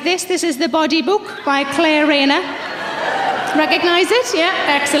recognise this. This is The Body Book by Claire Rayner. Recognise it? Yeah,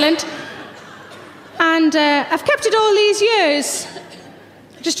 excellent. And I've kept it all these years,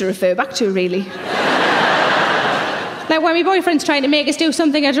 just to refer back to, really. Like when my boyfriend's trying to make us do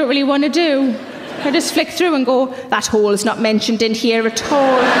something I don't really want to do, I just flick through and go, that hole's not mentioned in here at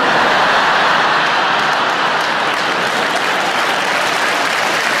all.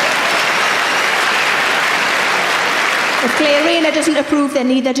 If Claire Rayner doesn't approve, then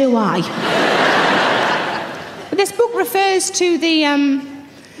neither do I. But this book refers to the,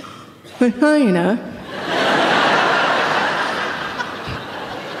 vagina.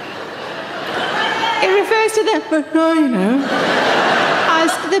 It refers to the vagina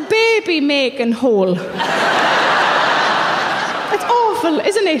as the baby-making hole. It's awful,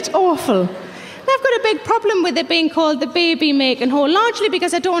 isn't it? Awful. I've got a big problem with it being called the baby-making hole, largely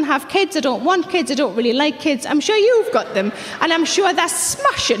because I don't have kids, I don't want kids, I don't really like kids. I'm sure you've got them, and I'm sure they're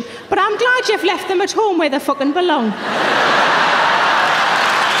smashing, but I'm glad you've left them at home where they fucking belong.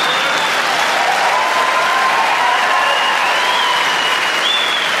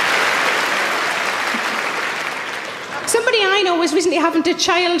 Somebody I know was recently having to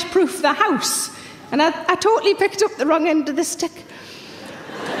child-proof the house, and I totally picked up the wrong end of the stick.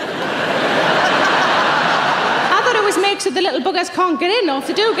 I thought it was made so the little buggers can't get in, or if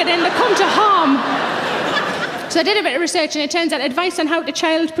they do get in, they come to harm. So I did a bit of research, and it turns out advice on how to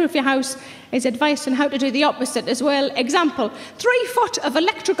child-proof your house is advice on how to do the opposite as well. Example, 3 foot of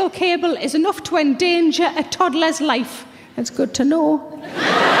electrical cable is enough to endanger a toddler's life. That's good to know.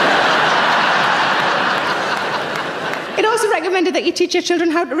 It also recommended that you teach your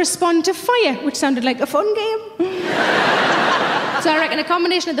children how to respond to fire, which sounded like a fun game. So I reckon a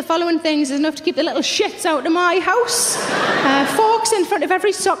combination of the following things is enough to keep the little shits out of my house. Forks in front of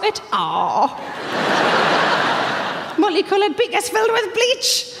every socket. Aww. Multicoloured beakers filled with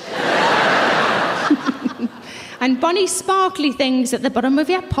bleach. And bonny sparkly things at the bottom of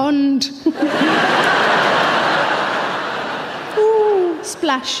your pond. Ooh,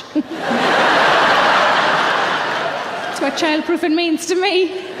 splash. That's what childproofing means to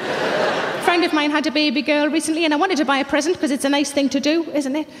me. A friend of mine had a baby girl recently, and I wanted to buy a present because it's a nice thing to do,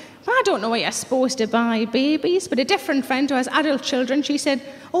 isn't it? But I don't know what you're supposed to buy babies. But a different friend who has adult children, she said,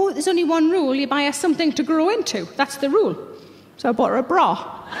 oh, there's only one rule, you buy her something to grow into. That's the rule. So I bought her a bra.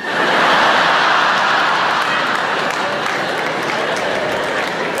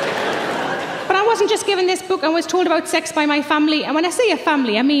 But I wasn't just given this book, I was told about sex by my family. And when I say a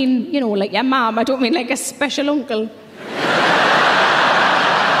family, I mean, you know, like your mum. I don't mean like a special uncle.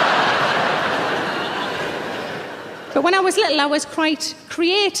 But when I was little, I was quite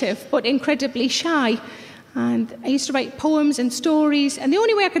creative, but incredibly shy. And I used to write poems and stories, and the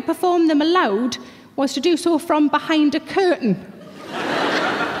only way I could perform them aloud was to do so from behind a curtain.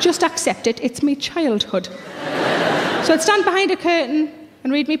 Just accept it, it's me childhood. So I'd stand behind a curtain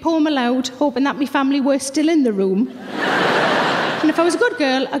and read my poem aloud, hoping that my family were still in the room. And if I was a good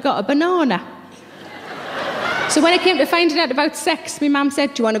girl, I got a banana. So when it came to finding out about sex, my mum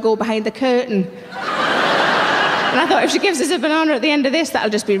said, do you want to go behind the curtain? And I thought, if she gives us a banana at the end of this, that'll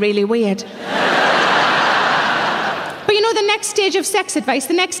just be really weird. But you know, the next stage of sex advice,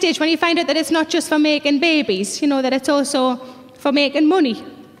 the next stage when you find out that it's not just for making babies, you know, that it's also for making money.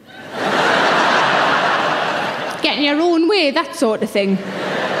 Getting your own way, that sort of thing.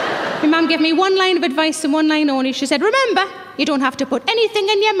 My mum gave me one line of advice and one line only. She said, remember, you don't have to put anything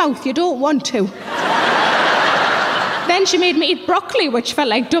in your mouth you don't want to. Then she made me eat broccoli, which felt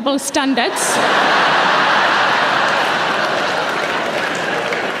like double standards.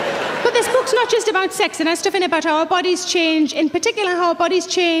 But this book's not just about sex, and has stuff in about how our bodies change, in particular how our bodies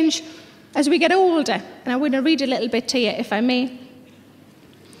change as we get older. And I want to read a little bit to you, if I may.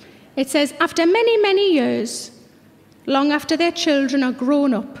 It says, after many, many years, long after their children are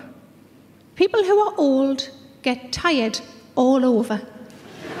grown up, people who are old get tired all over.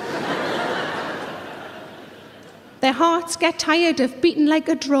 Their hearts get tired of beating like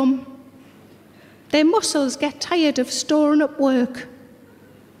a drum. Their muscles get tired of storing up work.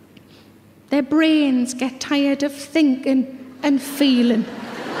 Their brains get tired of thinking and feeling.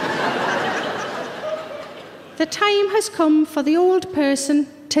 The time has come for the old person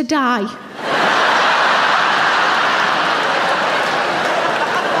to die.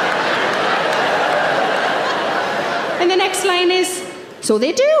 And the next line is, so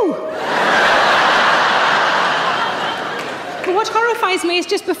they do. But what horrifies me is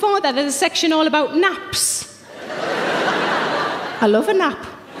just before that, there's a section all about naps. I love a nap.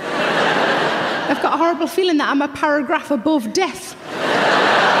 I've got a horrible feeling that I'm a paragraph above death.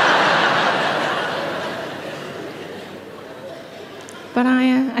 But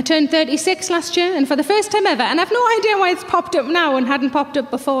I turned 36 last year, and for the first time ever, and I've no idea why it's popped up now and hadn't popped up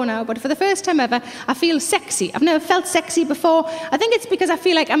before now, but for the first time ever, I feel sexy. I've never felt sexy before. I think it's because I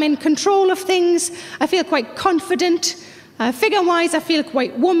feel like I'm in control of things. I feel quite confident. Figure-wise, I feel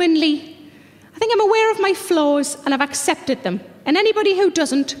quite womanly. I think I'm aware of my flaws, and I've accepted them. And anybody who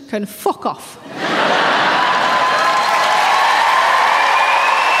doesn't can fuck off.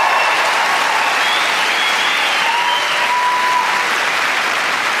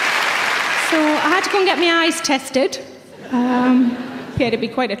 I had to go and get my eyes tested. Appeared to be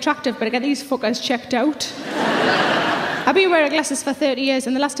quite attractive, but I got these fuckers checked out. I've been wearing glasses for 30 years,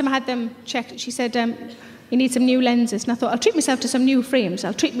 and the last time I had them checked, she said, you need some new lenses. And I thought, I'll treat myself to some new frames.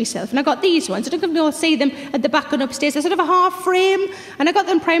 I'll treat myself. And I got these ones. I don't know if you'll see them at the back and upstairs. They're sort of a half frame, and I got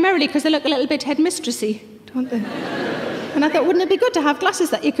them primarily because they look a little bit headmistressy, don't they? And I thought, wouldn't it be good to have glasses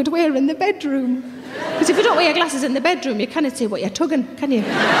that you could wear in the bedroom? Because if you don't wear your glasses in the bedroom, you cannot see what you're tugging, can you?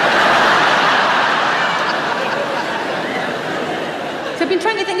 I've been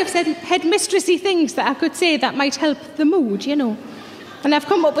trying to think of headmistressy things that I could say that might help the mood, you know. And I've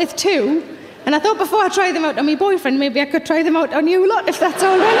come up with two. And I thought before I try them out on my boyfriend, maybe I could try them out on you lot, if that's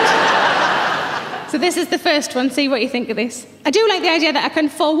all right. So this is the first one. See what you think of this. I do like the idea that I can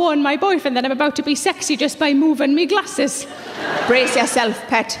forewarn my boyfriend that I'm about to be sexy just by moving me glasses. Brace yourself,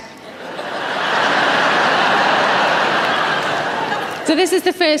 pet. So this is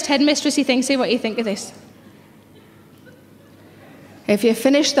the first headmistressy thing. See what you think of this. If you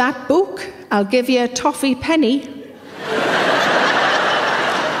finish that book, I'll give you a toffee penny.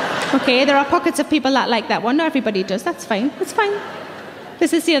 Okay, there are pockets of people that like that one. Not everybody does. That's fine. That's fine.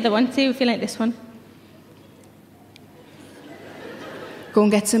 This is the other one. See if you like this one. Go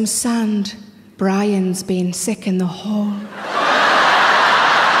and get some sand. Brian's been sick in the hall.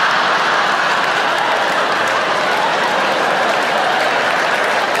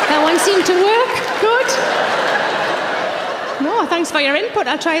 That one seemed to work. Good. No, thanks for your input.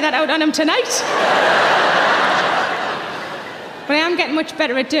 I'll try that out on him tonight. But I am getting much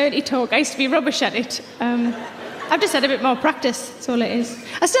better at dirty talk. I used to be rubbish at it. I've just had a bit more practice, that's all it is.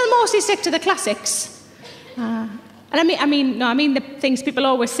 I still mostly stick to the classics. And I mean the things people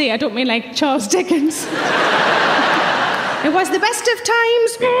always say. I don't mean like Charles Dickens. It was the best of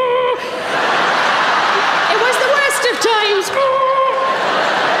times. It was the worst of times.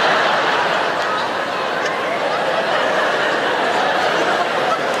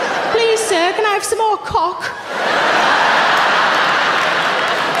 Please, sir, can I have some more cock?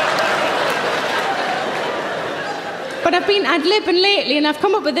 But I've been ad-libbing lately, and I've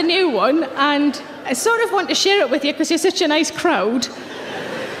come up with a new one, and I sort of want to share it with you because you're such a nice crowd.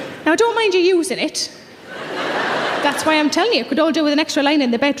 Now, I don't mind you using it. That's why I'm telling you, could all do with an extra line in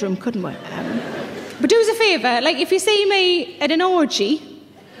the bedroom, couldn't we? But do us a favour, like if you see me at an orgy,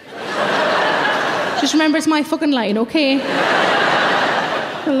 just remember it's my fucking line, okay?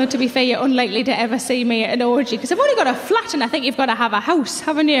 Well, to be fair, you're unlikely to ever see me at an orgy, because I've only got a flat and I think you've got to have a house,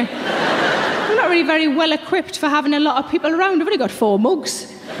 haven't you? I'm not really very well equipped for having a lot of people around. I've only got 4 mugs.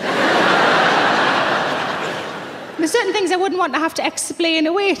 There's certain things I wouldn't want to have to explain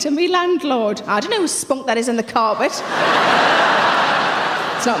away to me landlord. I don't know whose spunk that is in the carpet.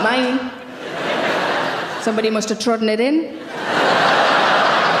 It's not mine. Somebody must have trodden it in.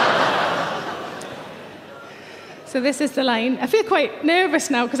 So this is the line. I feel quite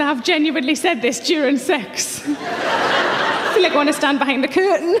nervous now because I have genuinely said this during sex. I feel like I want to stand behind the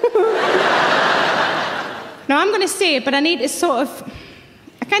curtain. Now I'm going to say it, but I need to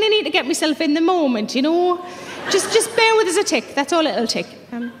I kind of need to get myself in the moment, you know? Just bear with us a tick. That's all it'll take.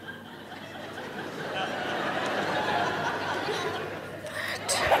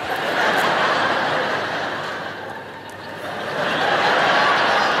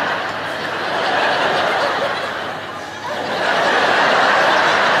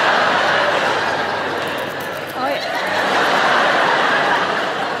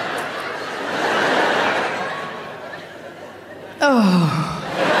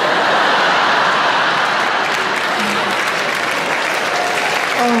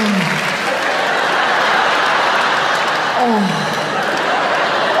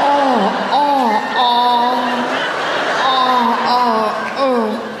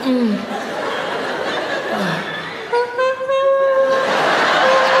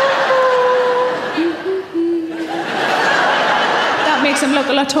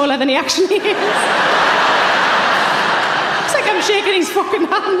 Taller than he actually is. It's like I'm shaking his fucking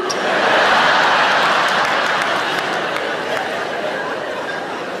hand.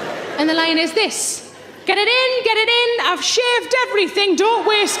 And the line is this: get it in, I've shaved everything, don't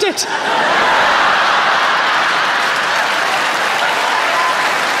waste it.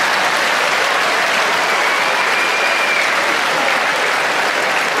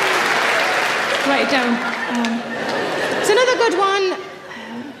 Write it down. It's another good one.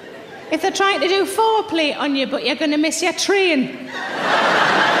 If they're trying to do foreplay on you, but you're going to miss your train,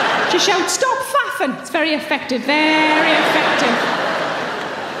 just shout, "Stop faffing." It's very effective, very effective.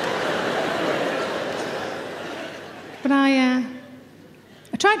 But I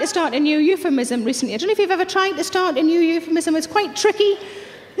tried to start a new euphemism recently. I don't know if you've ever tried to start a new euphemism. It's quite tricky.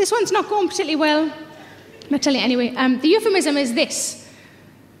 This one's not going particularly well. I'll tell you anyway. The euphemism is this.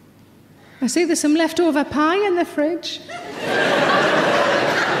 I see there's some leftover pie in the fridge.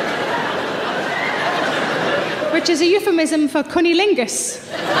 Which is a euphemism for cunnilingus.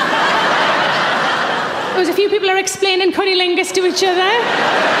 There was a few people are explaining cunnilingus to each other.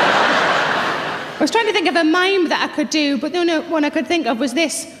 I was trying to think of a mime that I could do, but the only one I could think of was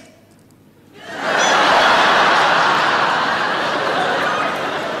this.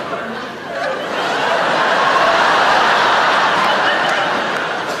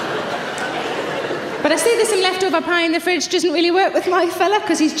 But I see there's some leftover pie in the fridge doesn't really work with my fella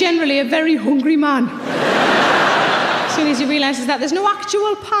because he's generally a very hungry man. As soon as he realises that there's no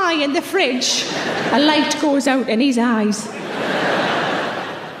actual pie in the fridge, a light goes out in his eyes.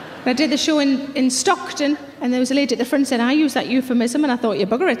 I did the show in Stockton, and there was a lady at the front saying, I use that euphemism, and I thought, you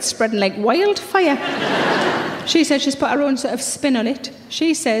bugger, it's spreading like wildfire. She said she's put her own sort of spin on it.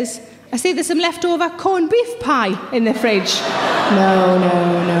 She says, I see there's some leftover corned beef pie in the fridge. No.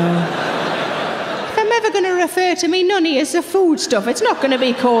 If I'm ever going to refer to me nunny as the food stuff, it's not going to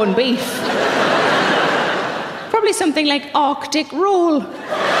be corned beef. Probably something like Arctic roll.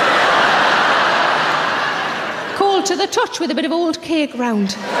 Cold to the touch with a bit of old cake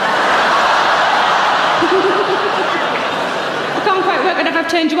round. I can't quite work out if I've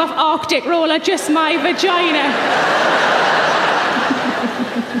turned you off Arctic roll or just my vagina.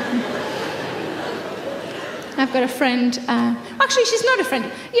 I've got a friend, actually she's not a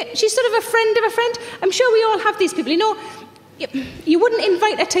friend, yeah, she's sort of a friend of a friend. I'm sure we all have these people, you know, you wouldn't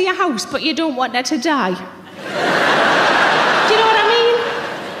invite her to your house, but you don't want her to die. Do you know what I mean?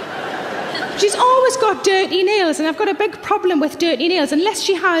 She's always got dirty nails, and I've got a big problem with dirty nails, unless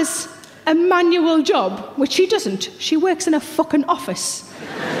she has a manual job, which she doesn't. She works in a fucking office.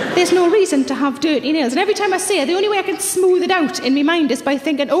 There's no reason to have dirty nails. And every time I see her, the only way I can smooth it out in my mind is by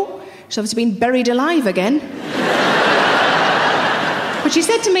thinking, oh, she's obviously been buried alive again. But she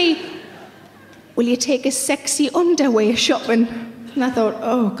said to me, will you take a sexy underwear shopping? And I thought,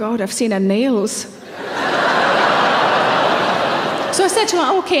 oh God, I've seen her nails. So I said to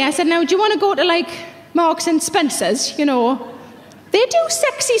her, okay, I said, now, do you want to go to, like, Marks and Spencer's, you know? They do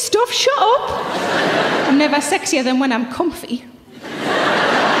sexy stuff, shut up. I'm never sexier than when I'm comfy.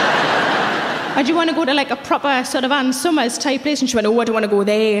 Or do you want to go to, like, a proper sort of Ann Summers type place? And she went, oh, I don't want to go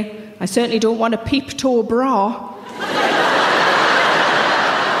there. I certainly don't want a peep-toe bra.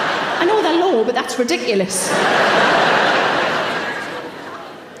 I know they're low, but that's ridiculous.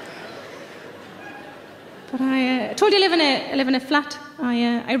 But I told you I live in a flat.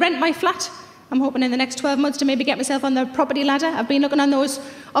 I rent my flat. I'm hoping in the next 12 months to maybe get myself on the property ladder. I've been looking on those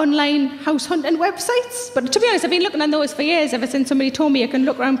online house hunting websites. But to be honest, I've been looking on those for years, ever since somebody told me I can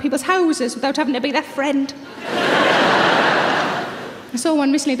look around people's houses without having to be their friend. I saw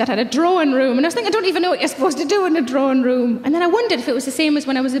one recently that had a drawing room, and I was thinking, I don't even know what you're supposed to do in a drawing room. And then I wondered if it was the same as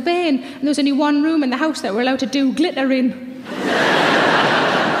when I was a bairn, and there was only one room in the house that we're allowed to do glitter in.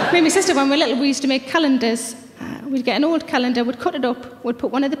 Me and my sister, when we were little, we used to make calendars. We'd get an old calendar, we'd cut it up, we'd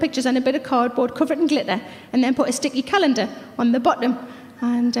put one of the pictures on a bit of cardboard, cover it in glitter, and then put a sticky calendar on the bottom.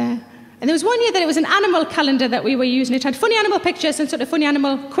 And there was one year that it was an animal calendar that we were using. It had funny animal pictures and sort of funny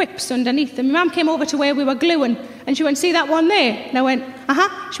animal quips underneath. And my mum came over to where we were gluing, and she went, see that one there? And I went,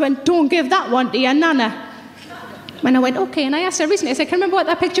 uh-huh. She went, don't give that one to your nana. And I went, okay. And I asked her recently, I said, can you remember what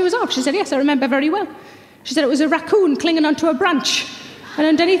that picture was of? She said, yes, I remember very well. She said it was a raccoon clinging onto a branch. And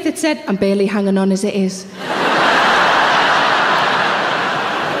underneath it said, I'm barely hanging on as it is.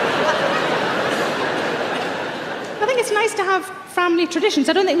 I think it's nice to have family traditions.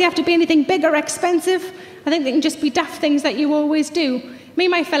 I don't think they have to be anything big or expensive. I think they can just be daft things that you always do. Me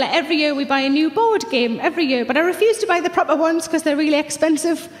and my fella, every year we buy a new board game, every year, but I refuse to buy the proper ones because they're really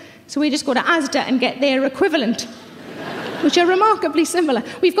expensive. So we just go to Asda and get their equivalent, which are remarkably similar.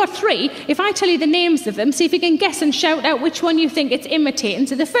 We've got 3. If I tell you the names of them, see if you can guess and shout out which one you think it's imitating.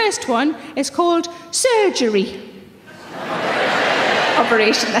 So the first one is called Surgery.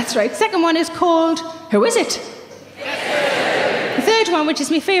 Operation, that's right. Second one is called Who Is It? The third one, which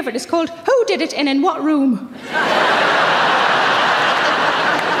is my favourite, is called Who Did It and in What Room?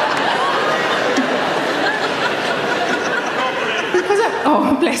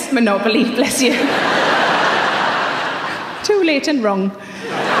 Oh, bless Monopoly, bless you. Too late and wrong.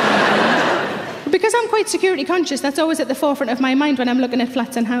 Because I'm quite security conscious, that's always at the forefront of my mind when I'm looking at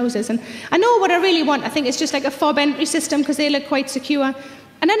flats and houses. And I know what I really want. I think it's just like a fob entry system because they look quite secure.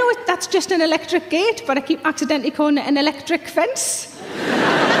 And I know that's just an electric gate, but I keep accidentally calling it an electric fence.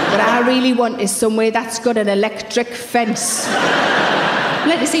 What I really want is somewhere that's got an electric fence.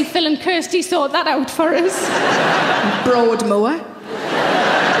 Let us see Phil and Kirsty sort that out for us. Broadmoor.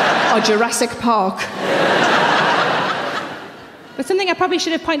 Or Jurassic Park. But something I probably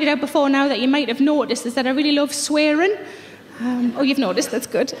should have pointed out before now that you might have noticed is that I really love swearing. Oh, you've noticed, that's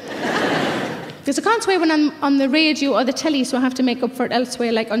good. Because I can't swear when I'm on the radio or the telly, so I have to make up for it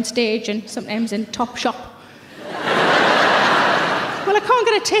elsewhere, like on stage and sometimes in Top Shop. Well, I can't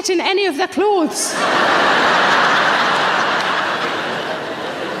get a tit in any of their clothes.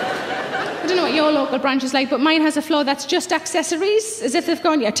 I don't know what your local branch is like, but mine has a floor that's just accessories, as if they've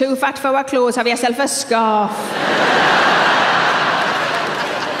gone, you're too fat for our clothes, have yourself a scarf.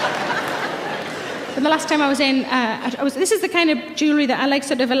 But the last time I was in, this is the kind of jewellery that I like,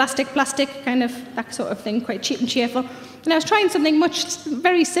 sort of elastic plastic, kind of that sort of thing, quite cheap and cheerful. And I was trying something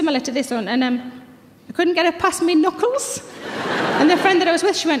very similar to this one, and I couldn't get it past me knuckles. And the friend that I was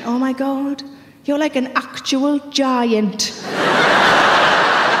with, she went, oh my God, you're like an actual giant.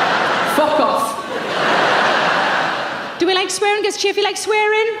 Fuck off. Do we like swearing? Does Chiefy like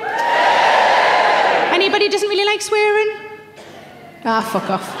swearing? Anybody doesn't really like swearing? Ah, fuck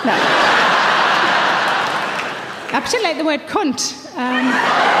off. No. I particularly like the word cunt.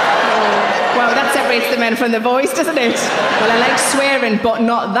 Wow, that separates the men from the boys, doesn't it? Well, I like swearing, but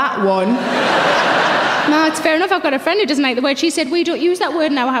not that one. No, it's fair enough. I've got a friend who doesn't like the word. She said, we don't use that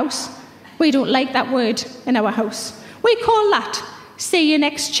word in our house. We don't like that word in our house. We call that see you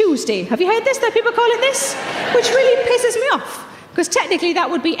next Tuesday. Have you heard this, that people call it this? Which really pisses me off. Because technically that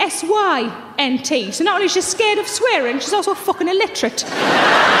would be S-Y-N-T. So not only is she scared of swearing, she's also fucking illiterate.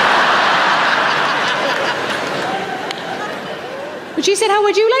 But she said, how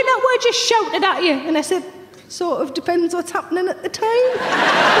would you like that word just shouted at you? And I said, sort of depends what's happening at the time.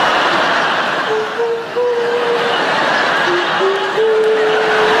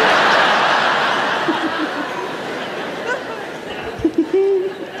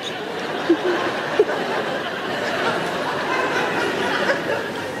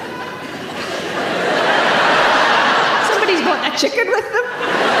 Somebody's bought a chicken with them.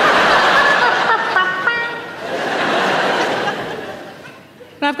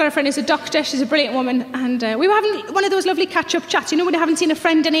 And I've got a friend who's a doctor, she's a brilliant woman, and we were having one of those lovely catch-up chats, you know when you haven't seen a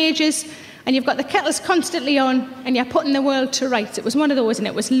friend in ages, and you've got the kettles constantly on, and you're putting the world to rights. It was one of those, and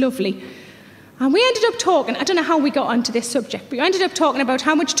it was lovely. And we ended up talking, I don't know how we got onto this subject, but we ended up talking about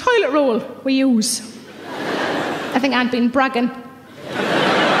how much toilet roll we use. I think I'd been bragging.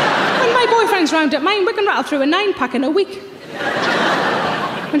 When my boyfriend's round at mine, we can rattle through a 9-pack in a week.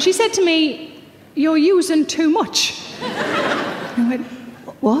 And she said to me, you're using too much. I went,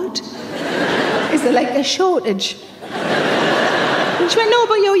 what? Is there like a shortage? And she went, no,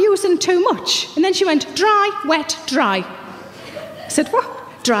 but you're using too much. And then she went, dry, wet, dry. I said,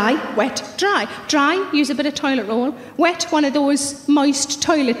 what? Dry, wet, dry. Dry, use a bit of toilet roll. Wet, one of those moist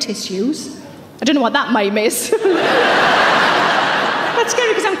toilet tissues. I don't know what that mime is. That's scary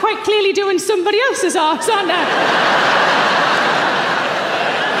because I'm quite clearly doing somebody else's arse, aren't I?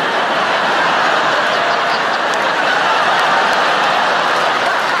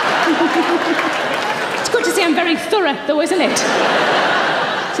 It's good to say I'm very thorough, though, isn't it?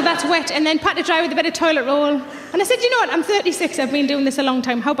 So that's wet, and then pat it dry with a bit of toilet roll. And I said, you know what, I'm 36, I've been doing this a long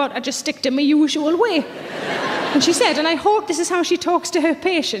time. How about I just stick to my usual way? And she said, and I hope this is how she talks to her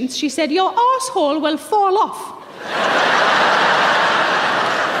patients, she said, your arsehole will fall off.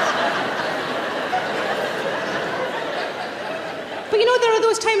 But you know, there are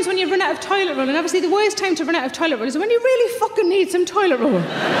those times when you run out of toilet roll, and obviously the worst time to run out of toilet roll is when you really fucking need some toilet roll.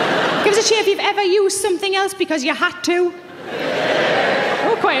 Give us a cheer if you've ever used something else because you had to.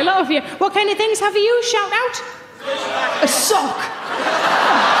 Oh, quite a lot of you. What kind of things have you used? Shout out. A sock.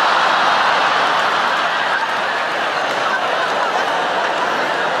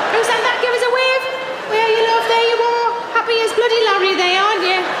 Who's that? Give us a wave. Where you love, there you are. Happy as bloody Larry they, aren't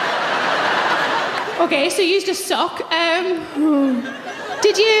you? Okay, so you used a sock.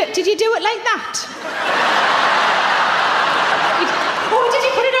 Did you do it like that? Oh, did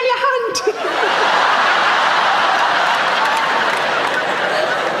you put it on your hand?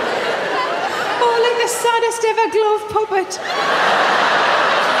 Oh, like the saddest ever glove puppet.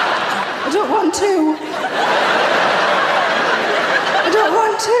 I don't want to. I don't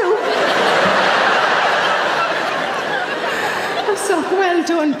want to. A sock, well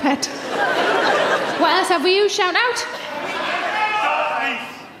done, pet. What else have we used? Shout out.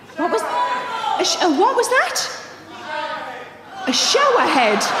 What was what was that? A shower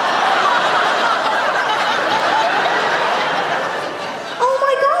head. Oh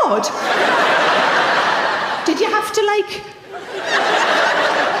my God. Did you have to like?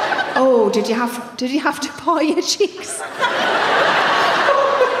 Oh, did you have to paw your cheeks? Oh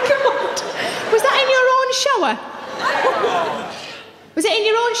my God. Was that in your own shower? Was it in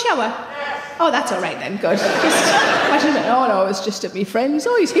your own shower? Oh, that's all right then, good. Imagine that, oh no, it's just at me friends.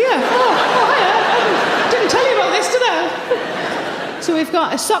 Oh, he's here. Oh, hiya. I didn't tell you about this, did I? So we've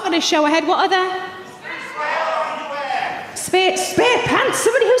got a sock and a shower head. What other? Spare pants.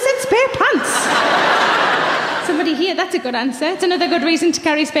 Somebody who said spare pants. Somebody here, that's a good answer. It's another good reason to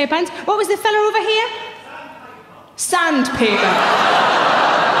carry spare pants. What was the fella over here? Sandpaper.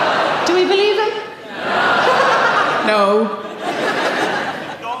 Do we believe him? No.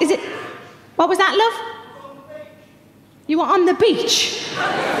 Is it... What was that, love? You were on the beach.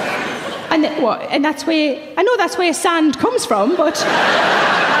 And what? And that's where... I know that's where sand comes from, but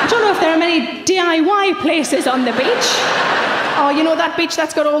I don't know if there are many DIY places on the beach. Oh, you know that beach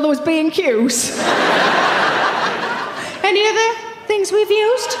that's got all those B&Qs? Any other things we've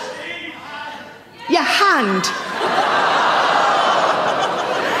used? Your hand.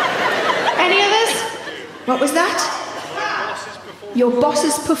 Any others? What was that? Your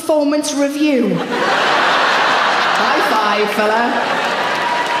boss's performance review. High five, fella.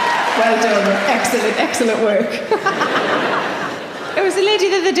 Well done. Excellent, excellent work. There was a lady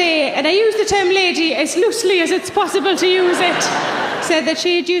the other day, and I use the term lady as loosely as it's possible to use it, said that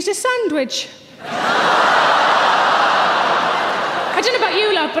she had used a sandwich. I don't know about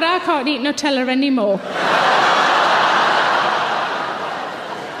you lot, but I can't eat Nutella anymore.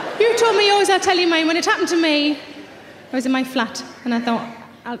 You told me yours, I'll tell you mine. When it happened to me, I was in my flat, and I thought,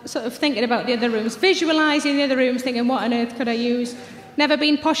 sort of thinking about the other rooms, visualising the other rooms, thinking, what on earth could I use? Never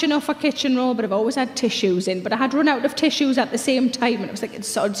been posh enough for kitchen roll, but I've always had tissues in. But I had run out of tissues at the same time, and I was thinking,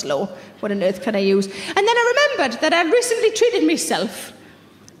 sod's law, what on earth can I use? And then I remembered that I'd recently treated myself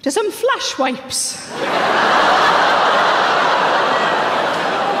to some flash wipes.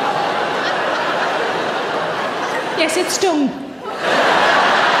 Yes, it stung.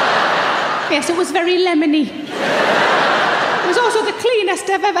 Yes, it was very lemony. It was also the cleanest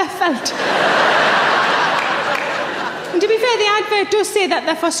I've ever felt. And to be fair, the advert does say that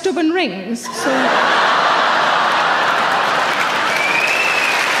they're for stubborn rings, so...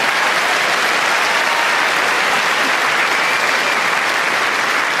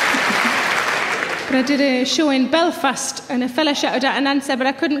 But I did a show in Belfast, and a fella shouted out an answer, but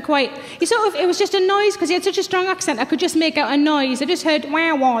I couldn't quite... it was just a noise, because he had such a strong accent, I could just make out a noise. I just heard,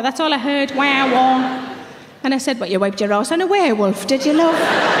 wah, wah, that's all I heard, wah, wah. And I said, well, you wiped your arse on a werewolf, did you, love?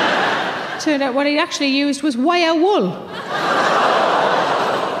 Turned out what he actually used was wire wool.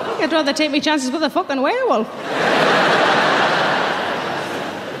 I'd rather take my chances with a fucking werewolf.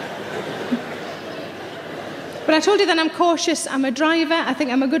 But I told you that I'm cautious, I'm a driver, I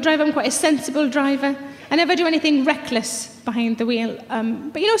think I'm a good driver, I'm quite a sensible driver. I never do anything reckless behind the wheel.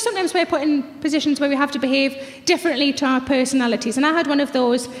 But you know, sometimes we're put in positions where we have to behave differently to our personalities. And I had one of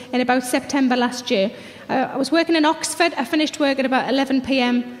those in about September last year. I was working in Oxford. I finished work at about 11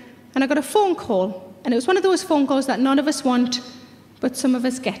 p.m. and I got a phone call. And it was one of those phone calls that none of us want, but some of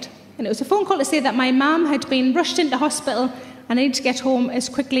us get. And it was a phone call to say that my mum had been rushed into hospital and I needed to get home as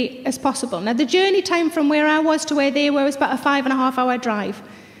quickly as possible. Now, the journey time from where I was to where they were was about a 5.5-hour drive.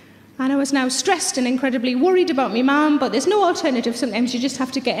 And I was now stressed and incredibly worried about my mum, but there's no alternative. Sometimes you just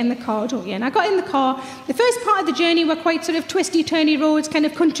have to get in the car, don't you? And I got in the car. The first part of the journey were quite sort of twisty, turny roads, kind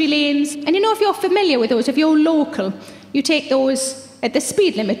of country lanes. And you know, if you're familiar with those, if you're local, you take those at the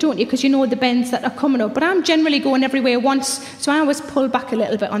speed limit, don't you? Because you know the bends that are coming up. But I'm generally going everywhere once, so I always pull back a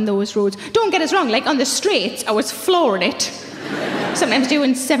little bit on those roads. Don't get us wrong, like on the straights, I was flooring it. Sometimes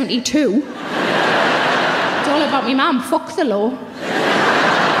doing 72. It's all about me mum, fuck the law.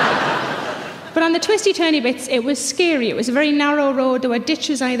 But on the twisty turny bits, it was scary. It was a very narrow road, there were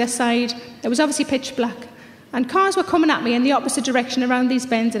ditches either side. It was obviously pitch black. And cars were coming at me in the opposite direction around these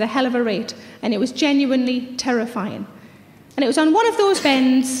bends at a hell of a rate. And it was genuinely terrifying. And it was on one of those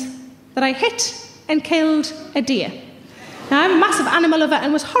bends that I hit and killed a deer. Now, I'm a massive animal lover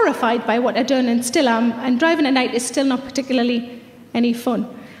and was horrified by what I'd done and still am. And driving at night is still not particularly any fun.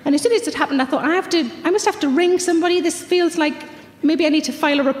 And as soon as it happened, I thought, I must have to ring somebody. This feels like maybe I need to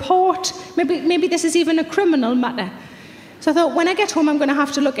file a report. Maybe this is even a criminal matter. So I thought, when I get home, I'm going to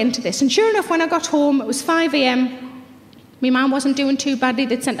have to look into this. And sure enough, when I got home, it was 5 a.m. My mum wasn't doing too badly.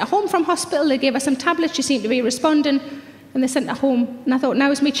 They'd sent her home from hospital. They gave her some tablets. She seemed to be responding. And they sent her home. And I thought,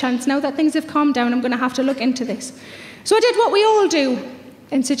 now's my chance. Now that things have calmed down, I'm going to have to look into this. So I did what we all do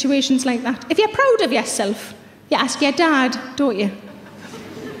in situations like that. If you're proud of yourself, you ask your dad, don't you?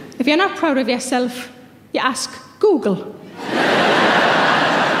 If you're not proud of yourself, you ask Google.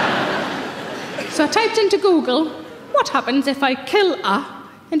 So I typed into Google, what happens if I kill her,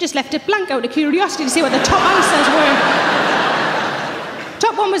 and just left it blank out of curiosity to see what the top answers were.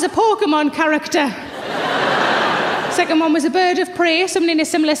 Top one was a Pokemon character. Second one was a bird of prey, someone in a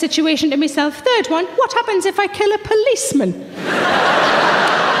similar situation to myself. Third one, what happens if I kill a policeman?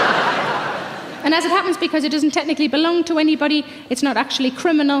 And as it happens, because it doesn't technically belong to anybody, it's not actually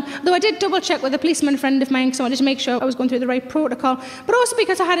criminal. Though I did double check with a policeman friend of mine because I wanted to make sure I was going through the right protocol. But also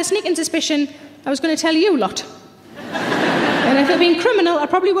because I had a sneaking suspicion I was going to tell you lot. And if it had been criminal, I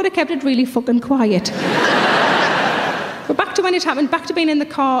probably would have kept it really fucking quiet. But back to when it happened, back to being in the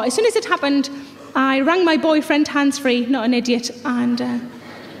car. As soon as it happened, I rang my boyfriend hands-free, not an idiot, and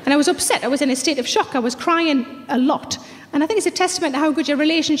I was upset. I was in a state of shock. I was crying a lot. And I think it's a testament to how good your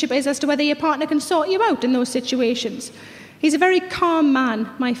relationship is as to whether your partner can sort you out in those situations. He's a very calm man,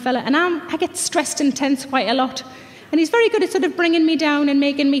 my fella, and I get stressed and tense quite a lot. And he's very good at sort of bringing me down and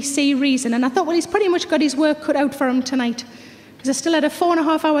making me see reason. And I thought, well, he's pretty much got his work cut out for him tonight, because I still had a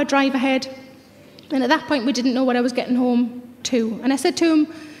 4.5-hour drive ahead. And at that point, we didn't know what I was getting home to. And I said to him,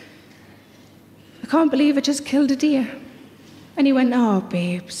 I can't believe I just killed a deer. And he went, oh,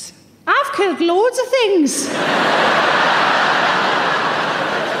 babes, I've killed loads of things.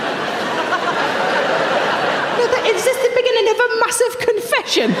 Is this the beginning of a massive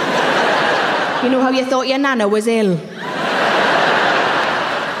confession? You know how you thought your nana was ill?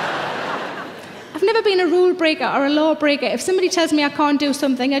 I've never been a rule breaker or a law breaker. If somebody tells me I can't do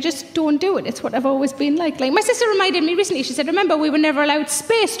something, I just don't do it. It's what I've always been like. Like my sister reminded me recently, she said, remember we were never allowed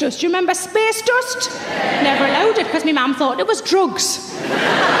space dust. Do you remember space dust? Never allowed it because my mum thought it was drugs.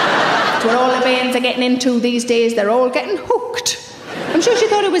 That's what all the bairns are getting into these days. They're all getting hooked. I'm sure she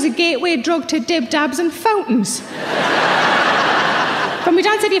thought it was a gateway drug to dib-dabs and fountains. But my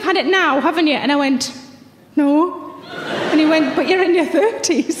dad said, you've had it now, haven't you? And I went, no. And he went, but you're in your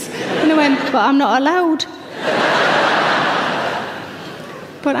 30s. And I went, but I'm not allowed.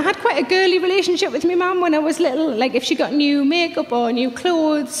 But I had quite a girly relationship with my mum when I was little. Like if she got new makeup or new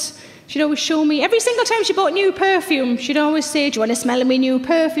clothes, she'd always show me. Every single time she bought new perfume, she'd always say, do you want to smell of my new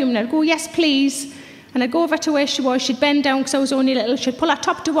perfume? And I'd go, yes, please. And I'd go over to where she was. She'd bend down because I was only little. She'd pull her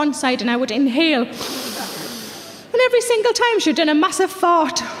top to one side and I would inhale. And every single time she'd done a massive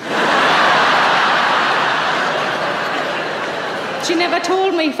fart. She never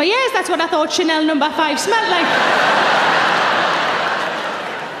told me. For years, that's what I thought Chanel No. 5 smelled like.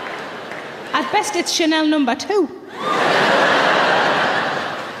 At best, it's Chanel No. 2.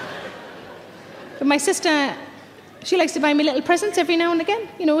 But my sister, she likes to buy me little presents every now and again.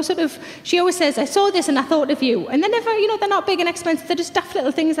 You know, sort of, she always says, I saw this and I thought of you. And they're never, you know, they're not big and expensive. They're just daft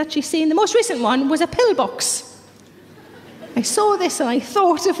little things that she's seen. The most recent one was a pillbox. I saw this and I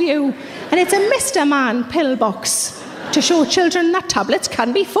thought of you. And it's a Mr. Man pillbox to show children that tablets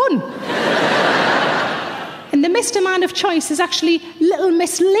can be fun. And the Mr. Man of choice is actually Little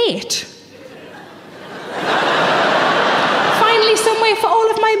Miss Late. Finally, somewhere for all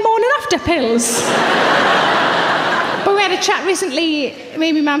of my morning after pills. But we had a chat recently,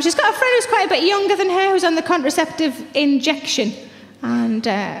 maybe Mum, she's got a friend who's quite a bit younger than her who's on the contraceptive injection. And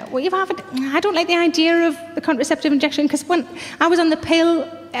I don't like the idea of the contraceptive injection because when I was on the pill,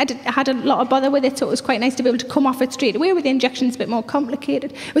 I had a lot of bother with it, so it was quite nice to be able to come off it straight away. With the injection, it's a bit more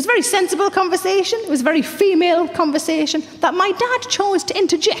complicated. It was a very sensible conversation. It was a very female conversation that my dad chose to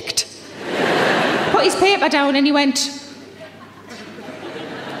interject. Put his paper down and he went,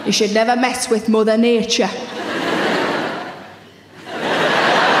 "You should never mess with Mother Nature."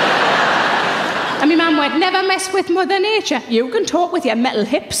 And my mum went, "Never mess with Mother Nature. You can talk with your metal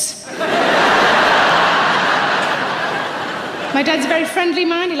hips." My dad's a very friendly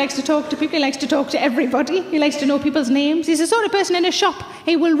man. He likes to talk to people. He likes to talk to everybody. He likes to know people's names. He's the sort of person in a shop,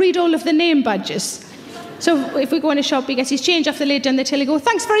 he will read all of the name badges. So if we go in a shop, he gets his change off the lid down the till, he goes,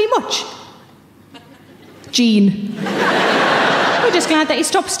 "Thanks very much, Jean." We're just glad that he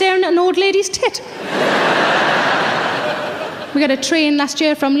stopped staring at an old lady's tit. We got a train last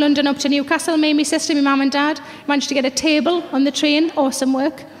year from London up to Newcastle. Me, my sister, my mum and dad managed to get a table on the train. Awesome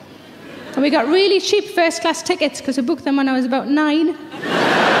work. And we got really cheap first-class tickets because we booked them when I was about 9.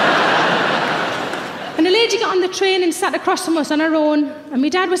 And a lady got on the train and sat across from us on her own. And my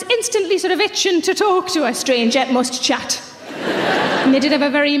dad was instantly sort of itching to talk to a stranger, must chat. And they did have a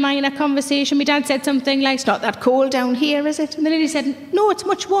very minor conversation. My dad said something like, "It's not that cold down here, is it?" And the lady said, "No, it's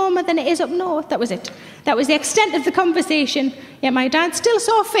much warmer than it is up north." That was it. That was the extent of the conversation. Yet my dad still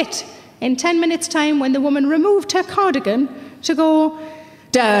saw fit, in 10 minutes' time, when the woman removed her cardigan, to go,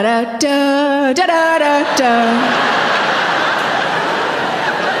 "Da-da-da, da-da-da-da."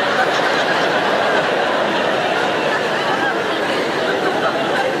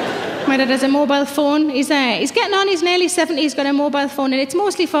 My dad has a mobile phone. He's getting on, he's nearly 70, he's got a mobile phone, and it's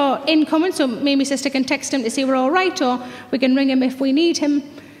mostly for incoming, so me and my sister can text him to see we're all right, or we can ring him if we need him.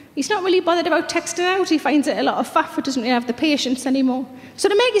 He's not really bothered about texting out. He finds it a lot of faff, but doesn't really have the patience anymore. So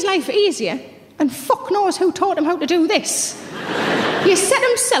to make his life easier, and fuck knows who taught him how to do this, he set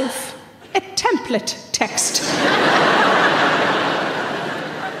himself a template text,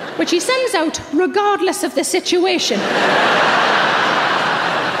 which he sends out regardless of the situation.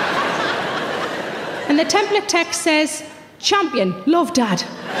 And the template text says, "Champion, love Dad."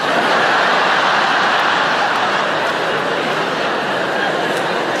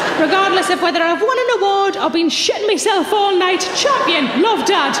 Regardless of whether I've won an award or been shitting myself all night, champion, love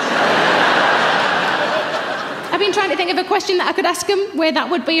Dad. I've been trying to think of a question that I could ask him where that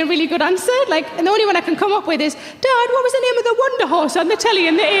would be a really good answer. And the only one I can come up with is, "Dad, what was the name of the Wonder Horse on the telly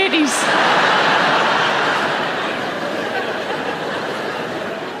in the 80s?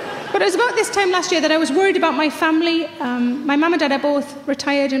 But it was about this time last year that I was worried about my family. My mum and dad are both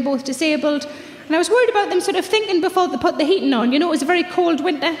retired and both disabled. And I was worried about them sort of thinking before they put the heating on. You know, it was a very cold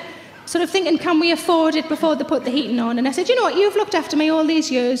winter. Sort of thinking, can we afford it before they put the heating on? And I said, "You know what, you've looked after me all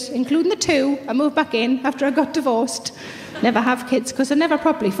these years, including the 2. I moved back in after I got divorced. Never have kids, because I never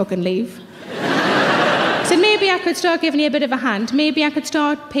properly fucking leave. I said, maybe I could start giving you a bit of a hand. Maybe I could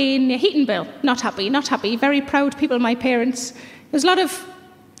start paying your heating bill." Not happy, not happy. Very proud people, my parents. There's a lot of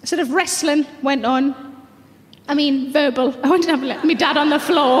sort of wrestling went on. I mean, verbal. I wanted to have my dad on the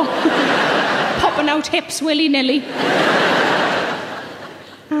floor, popping out hips willy-nilly.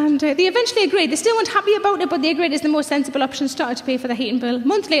 And they eventually agreed. They still weren't happy about it, but they agreed it's the most sensible option, started to pay for the heating bill. A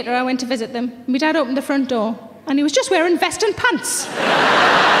month later, I went to visit them. My dad opened the front door, and he was just wearing vest and pants.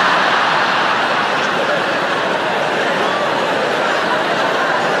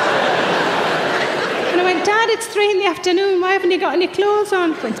 And I went, "Dad, it's 3 in the afternoon. Why haven't you got any clothes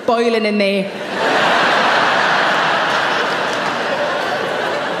on?" It's boiling in there.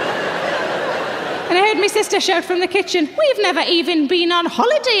 And I heard my sister shout from the kitchen, "We've never even been on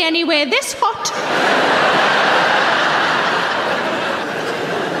holiday anywhere this hot."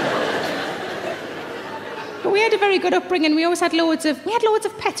 But we had a very good upbringing. We always had loads of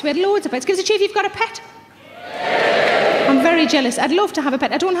pets. We had loads of pets. Give us a cheer if you've got a pet. I'm very jealous. I'd love to have a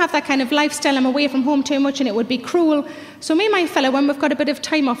pet. I don't have that kind of lifestyle. I'm away from home too much and it would be cruel. So me and my fella, when we've got a bit of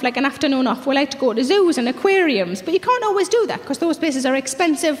time off, like an afternoon off, we like to go to zoos and aquariums. But you can't always do that because those places are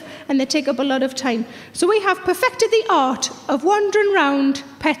expensive and they take up a lot of time. So we have perfected the art of wandering round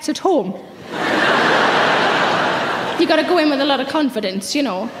pets at home. You got to go in with a lot of confidence, you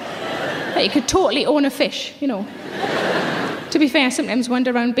know. Like you could totally own a fish, you know. To be fair, I sometimes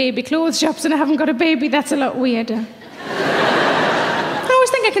wander around baby clothes shops and I haven't got a baby. That's a lot weirder. I always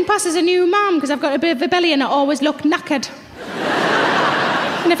think I can pass as a new mum because I've got a bit of a belly and I always look knackered.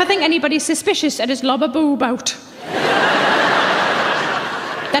 And And if I think anybody's suspicious, I just lob a boob out.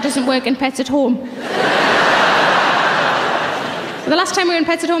 That doesn't work in Pets at Home. The last time we were in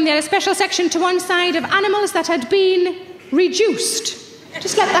Pets at Home, they had a special section to one side of animals that had been reduced.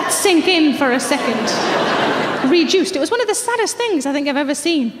 Just let that sink in for a second. Reduced. It was one of the saddest things I think I've ever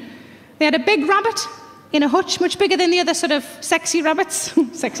seen. They had a big rabbit in a hutch, much bigger than the other sort of sexy rabbits.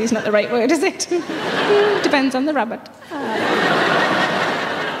 Sexy is not the right word, is it? Depends on the rabbit.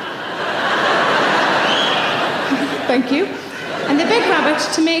 Thank you. And the big rabbit,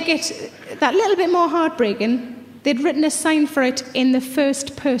 to make it that little bit more heartbreaking, they'd written a sign for it in the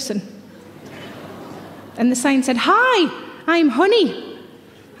first person. And the sign said, "Hi, I'm Honey.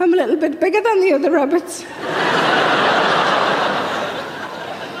 I'm a little bit bigger than the other rabbits.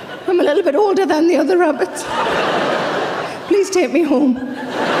 I'm a little bit older than the other rabbits. Please take me home."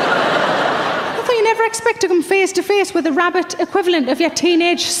 I thought you never expect to come face to face with the rabbit equivalent of your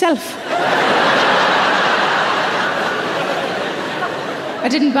teenage self. I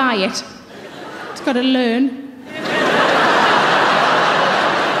didn't buy it. It's got to learn.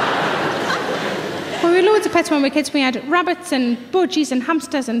 Well, we had loads of pets when we were kids. We had rabbits and budgies and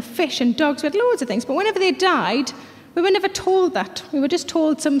hamsters and fish and dogs. We had loads of things. But whenever they died, we were never told that. We were just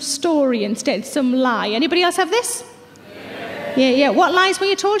told some story instead, some lie. Anybody else have this? Yeah. What lies were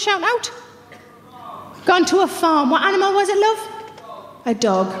you told? Shout out. Gone to a farm. What animal was it, love? A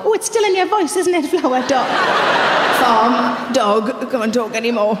dog. Oh, it's still in your voice, isn't it, Flower? Dog. Farm, dog, can't talk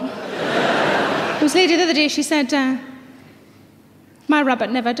anymore. There was a lady the other day, she said, "My rabbit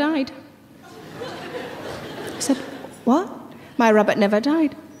never died." I said, "What?" "My rabbit never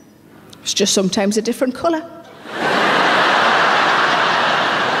died. It's just sometimes a different colour."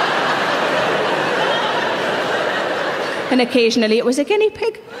 And occasionally it was a guinea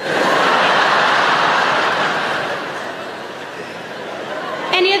pig.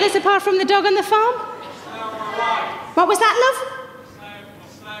 Any others apart from the dog on the farm? What was that, love?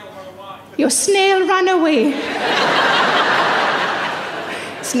 Your snail ran away.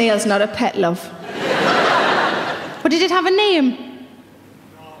 Snail's not a pet, love. But did it have a name?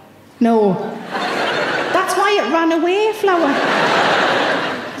 No. That's why it ran away, Flower.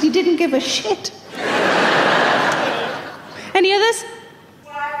 You didn't give a shit. Any others?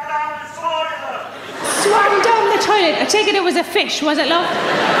 Swam down the toilet. I take it was a fish, was it, love?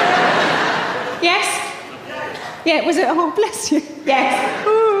 Yes? Yeah, was it? Oh, bless you. Yes.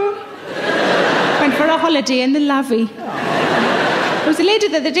 Ooh. Went for a holiday in the Lavy. There was a lady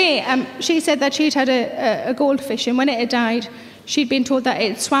the other day, she said that she'd had a goldfish, and when it had died, she'd been told that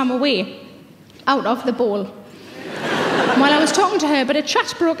it swam away out of the bowl. While I was talking to her, but a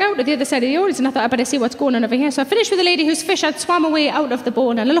chat broke out at the other side of the audience, and I thought, I better see what's going on over here. So I finished with a lady whose fish had swam away out of the bowl,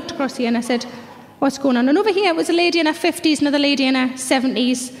 and I looked across here and I said, "What's going on?" And over here was a lady in her 50s, another lady in her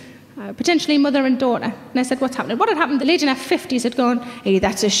 70s, potentially mother and daughter. And I said, "What's happening?" What had happened? The lady in her 50s had gone, "Hey,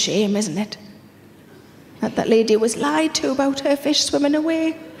 that's a shame, isn't it? That lady was lied to about her fish swimming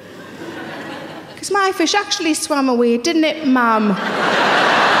away. Because my fish actually swam away, didn't it, ma'am?"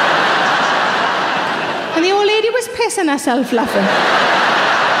 And the old lady was pissing herself laughing.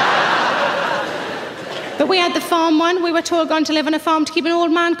 But we had the farm one. We were told gone to live on a farm to keep an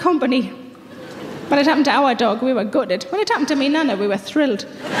old man company. When it happened to our dog, we were gutted. When it happened to me nana, we were thrilled.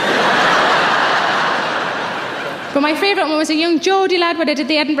 But my favourite one was a young Geordie lad when I did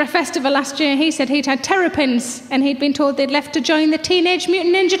the Edinburgh Festival last year. He said he'd had terrapins and he'd been told they'd left to join the Teenage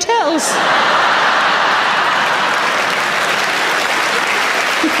Mutant Ninja Turtles.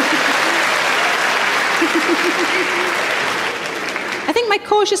 I think my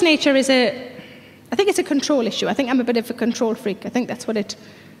cautious nature is I think it's a control issue. I think I'm a bit of a control freak. I think that's what it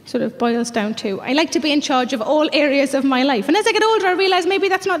sort of boils down to. I like to be in charge of all areas of my life. And as I get older, I realise maybe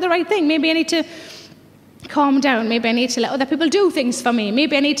that's not the right thing. Maybe I need to calm down. Maybe I need to let other people do things for me.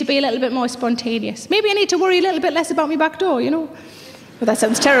 Maybe I need to be a little bit more spontaneous. Maybe I need to worry a little bit less about my back door, you know. Well, that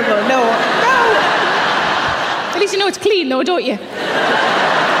sounds terrible. No. At least you know it's clean, though, don't you?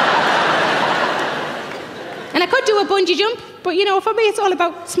 And I could do a bungee jump, but, you know, for me it's all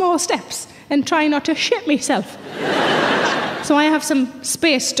about small steps and trying not to shit myself. So I have some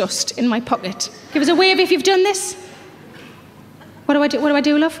space dust in my pocket. Give us a wave if you've done this. What do I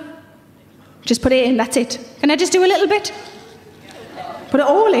do, love? Just put it in, that's it. Can I just do a little bit? Put it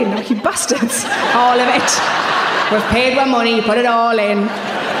all in, like you bastards. All of it. We've paid our money, put it all in.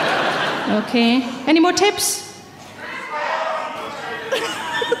 Okay. Any more tips?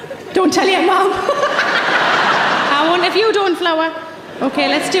 Don't tell your mum. I won't if you don't, Flower. Okay,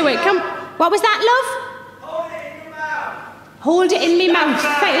 let's do it. Come. What was that, love? Hold it in me mouth.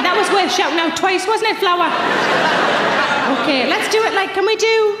 That was worth shouting out twice, wasn't it, Flower? Okay, let's do it like, can we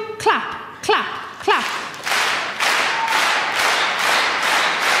do clap, clap, clap?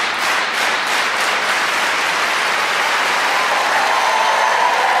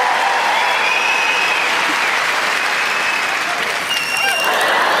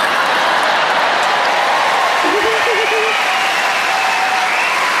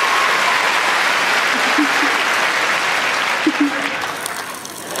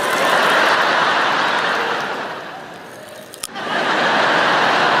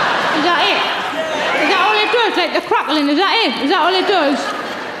 Is that it? Is that all it does?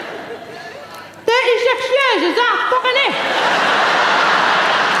 36 years, is that fucking it?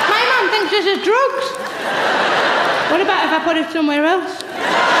 My mum thinks this is drugs. What about if I put it somewhere else?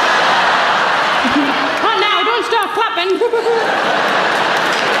 Not now, don't start clapping.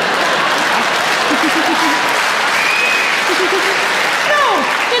 No,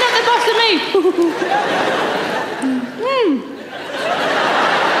 you're not the boss of me.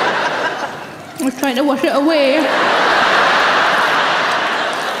 I was trying to wash it away.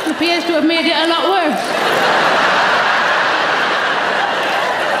 It appears to have made it a lot worse.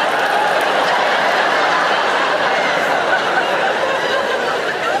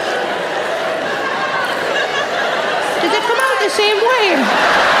 Did it come out the same way?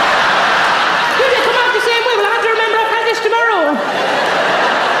 Did it come out the same way? Well, I have to remember I've had this tomorrow.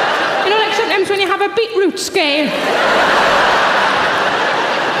 You know, like sometimes when you have a beetroot scare.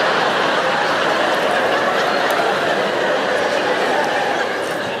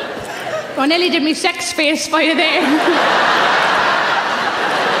 I nearly did me sex face fire there.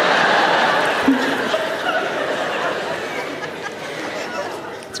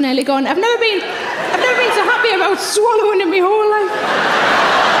 It's nearly gone. I've never been so happy about swallowing in my whole life.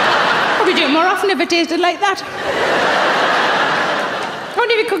 Probably do it more often if it tasted like that. I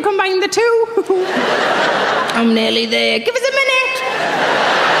wonder if you could combine the two. I'm nearly there. Give us a minute.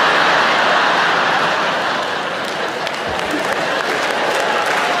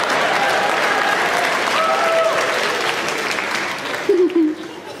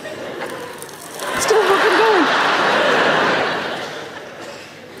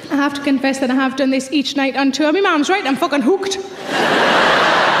 I have to confess that I have done this each night on tour. My mum's right, I'm fucking hooked.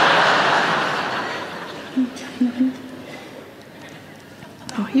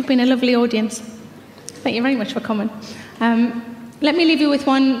 Oh, you've been a lovely audience. Thank you very much for coming. Let me leave you with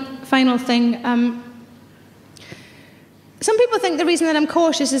one final thing. Some people think the reason that I'm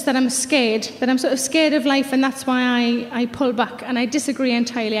cautious is that I'm scared, that I'm sort of scared of life, and that's why I pull back, and I disagree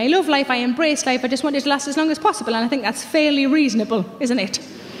entirely. I love life, I embrace life, I just want it to last as long as possible, and I think that's fairly reasonable, isn't it?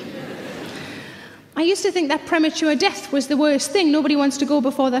 I used to think that premature death was the worst thing. Nobody wants to go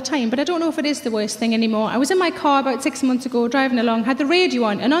before their time, but I don't know if it is the worst thing anymore. I was in my car about 6 months ago, driving along, had the radio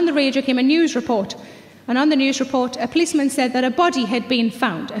on, and on the radio came a news report. And on the news report, a policeman said that a body had been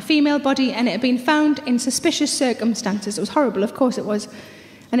found, a female body, and it had been found in suspicious circumstances. It was horrible, of course it was.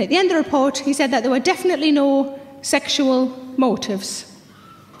 And at the end of the report, he said that there were definitely no sexual motives.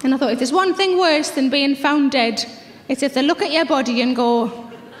 And I thought, if there's one thing worse than being found dead, it's if they look at your body and go,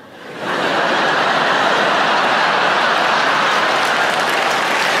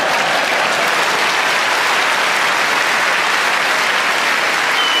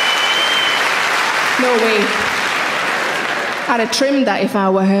 no way. I'd have trimmed that if I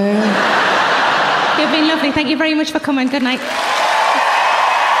were her. You've been lovely. Thank you very much for coming. Good night.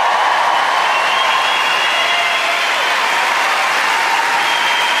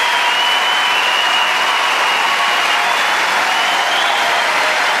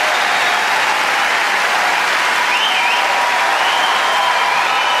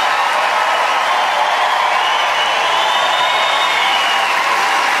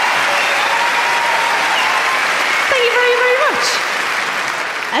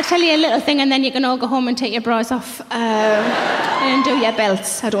 I'll tell you a little thing and then you can all go home and take your bras off and do your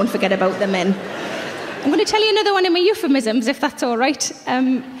belts. Don't forget about the men. I'm going to tell you another one of my euphemisms, if that's all right.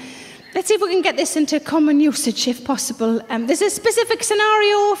 Let's see if we can get this into common usage, if possible. There's a specific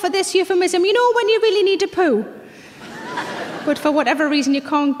scenario for this euphemism. You know when you really need to poo, but for whatever reason you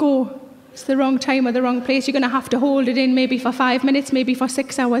can't go. It's the wrong time or the wrong place. You're going to have to hold it in maybe for 5 minutes, maybe for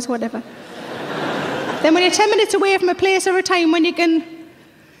 6 hours, whatever. Then when you're 10 minutes away from a place or a time when you can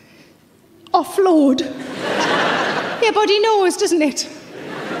offload, your body knows, doesn't it?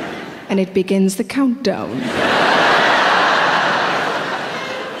 And it begins the countdown.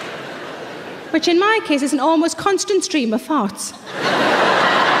 Which in my case is an almost constant stream of farts.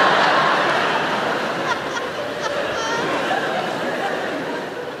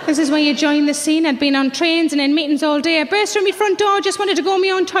 This is where you join the scene. I'd been on trains and in meetings all day. I burst through my front door, just wanted to go on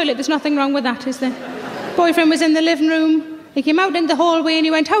my own toilet. There's nothing wrong with that, is there? ex-boyfriend was in the living room. He came out in the hallway and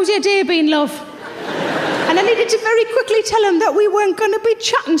he went, "How's your day been, love?" And I needed to very quickly tell him that we weren't going to be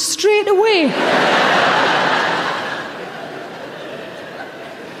chatting straight away.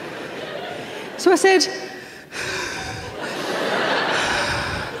 So I said,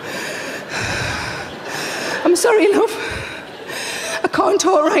 "I'm sorry, love. I can't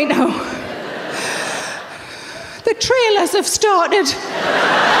talk right now. The trailers have started."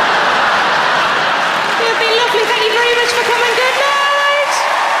 You've been lovely. Thank you very much for coming. Good night.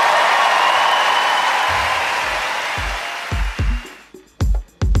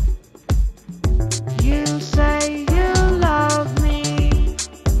 You say you love me.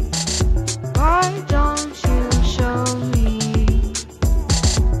 Why don't you show me?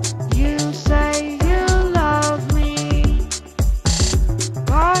 You say you love me.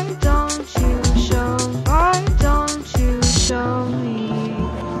 Why don't you show? Why don't you show me?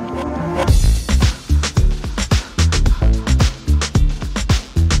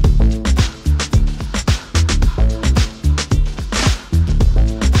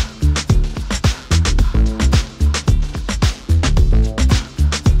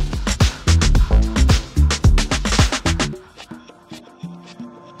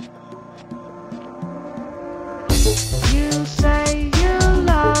 You say you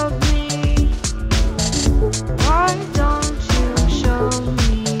love me. Why don't you show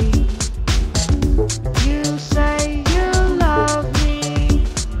me? You say you love me.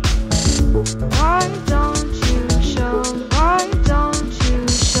 Why don't you show? Why don't you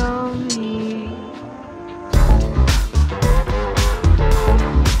show me?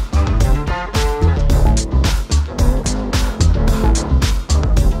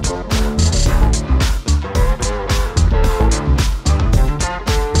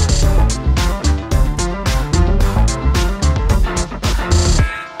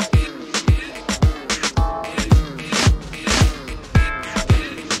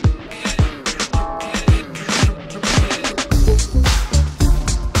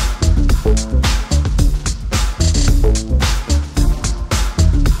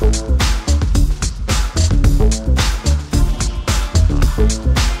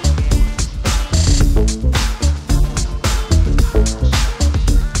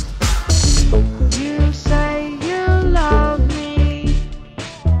 You say you love me.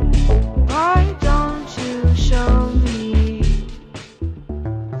 Why don't you show me?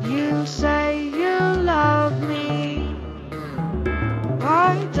 You say you love me.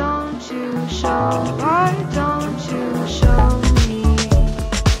 Why don't you show? Why don't you show me?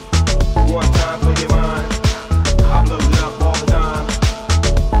 One time for your mind. I'm loading up all the time.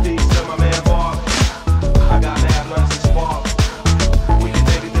 Peace to my man Bob. I got mad lunch and spark. We can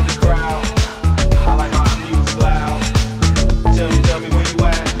take it to the crowd. I like my music loud. Tell me where you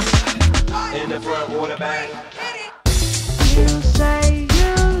at. In the front or the back. You say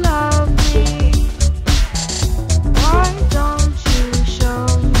you love me. Why don't you show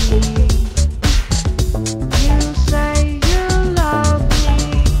me? You say you love me.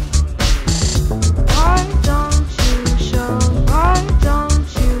 Why don't you show? Why don't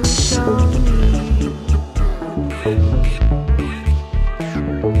you show me?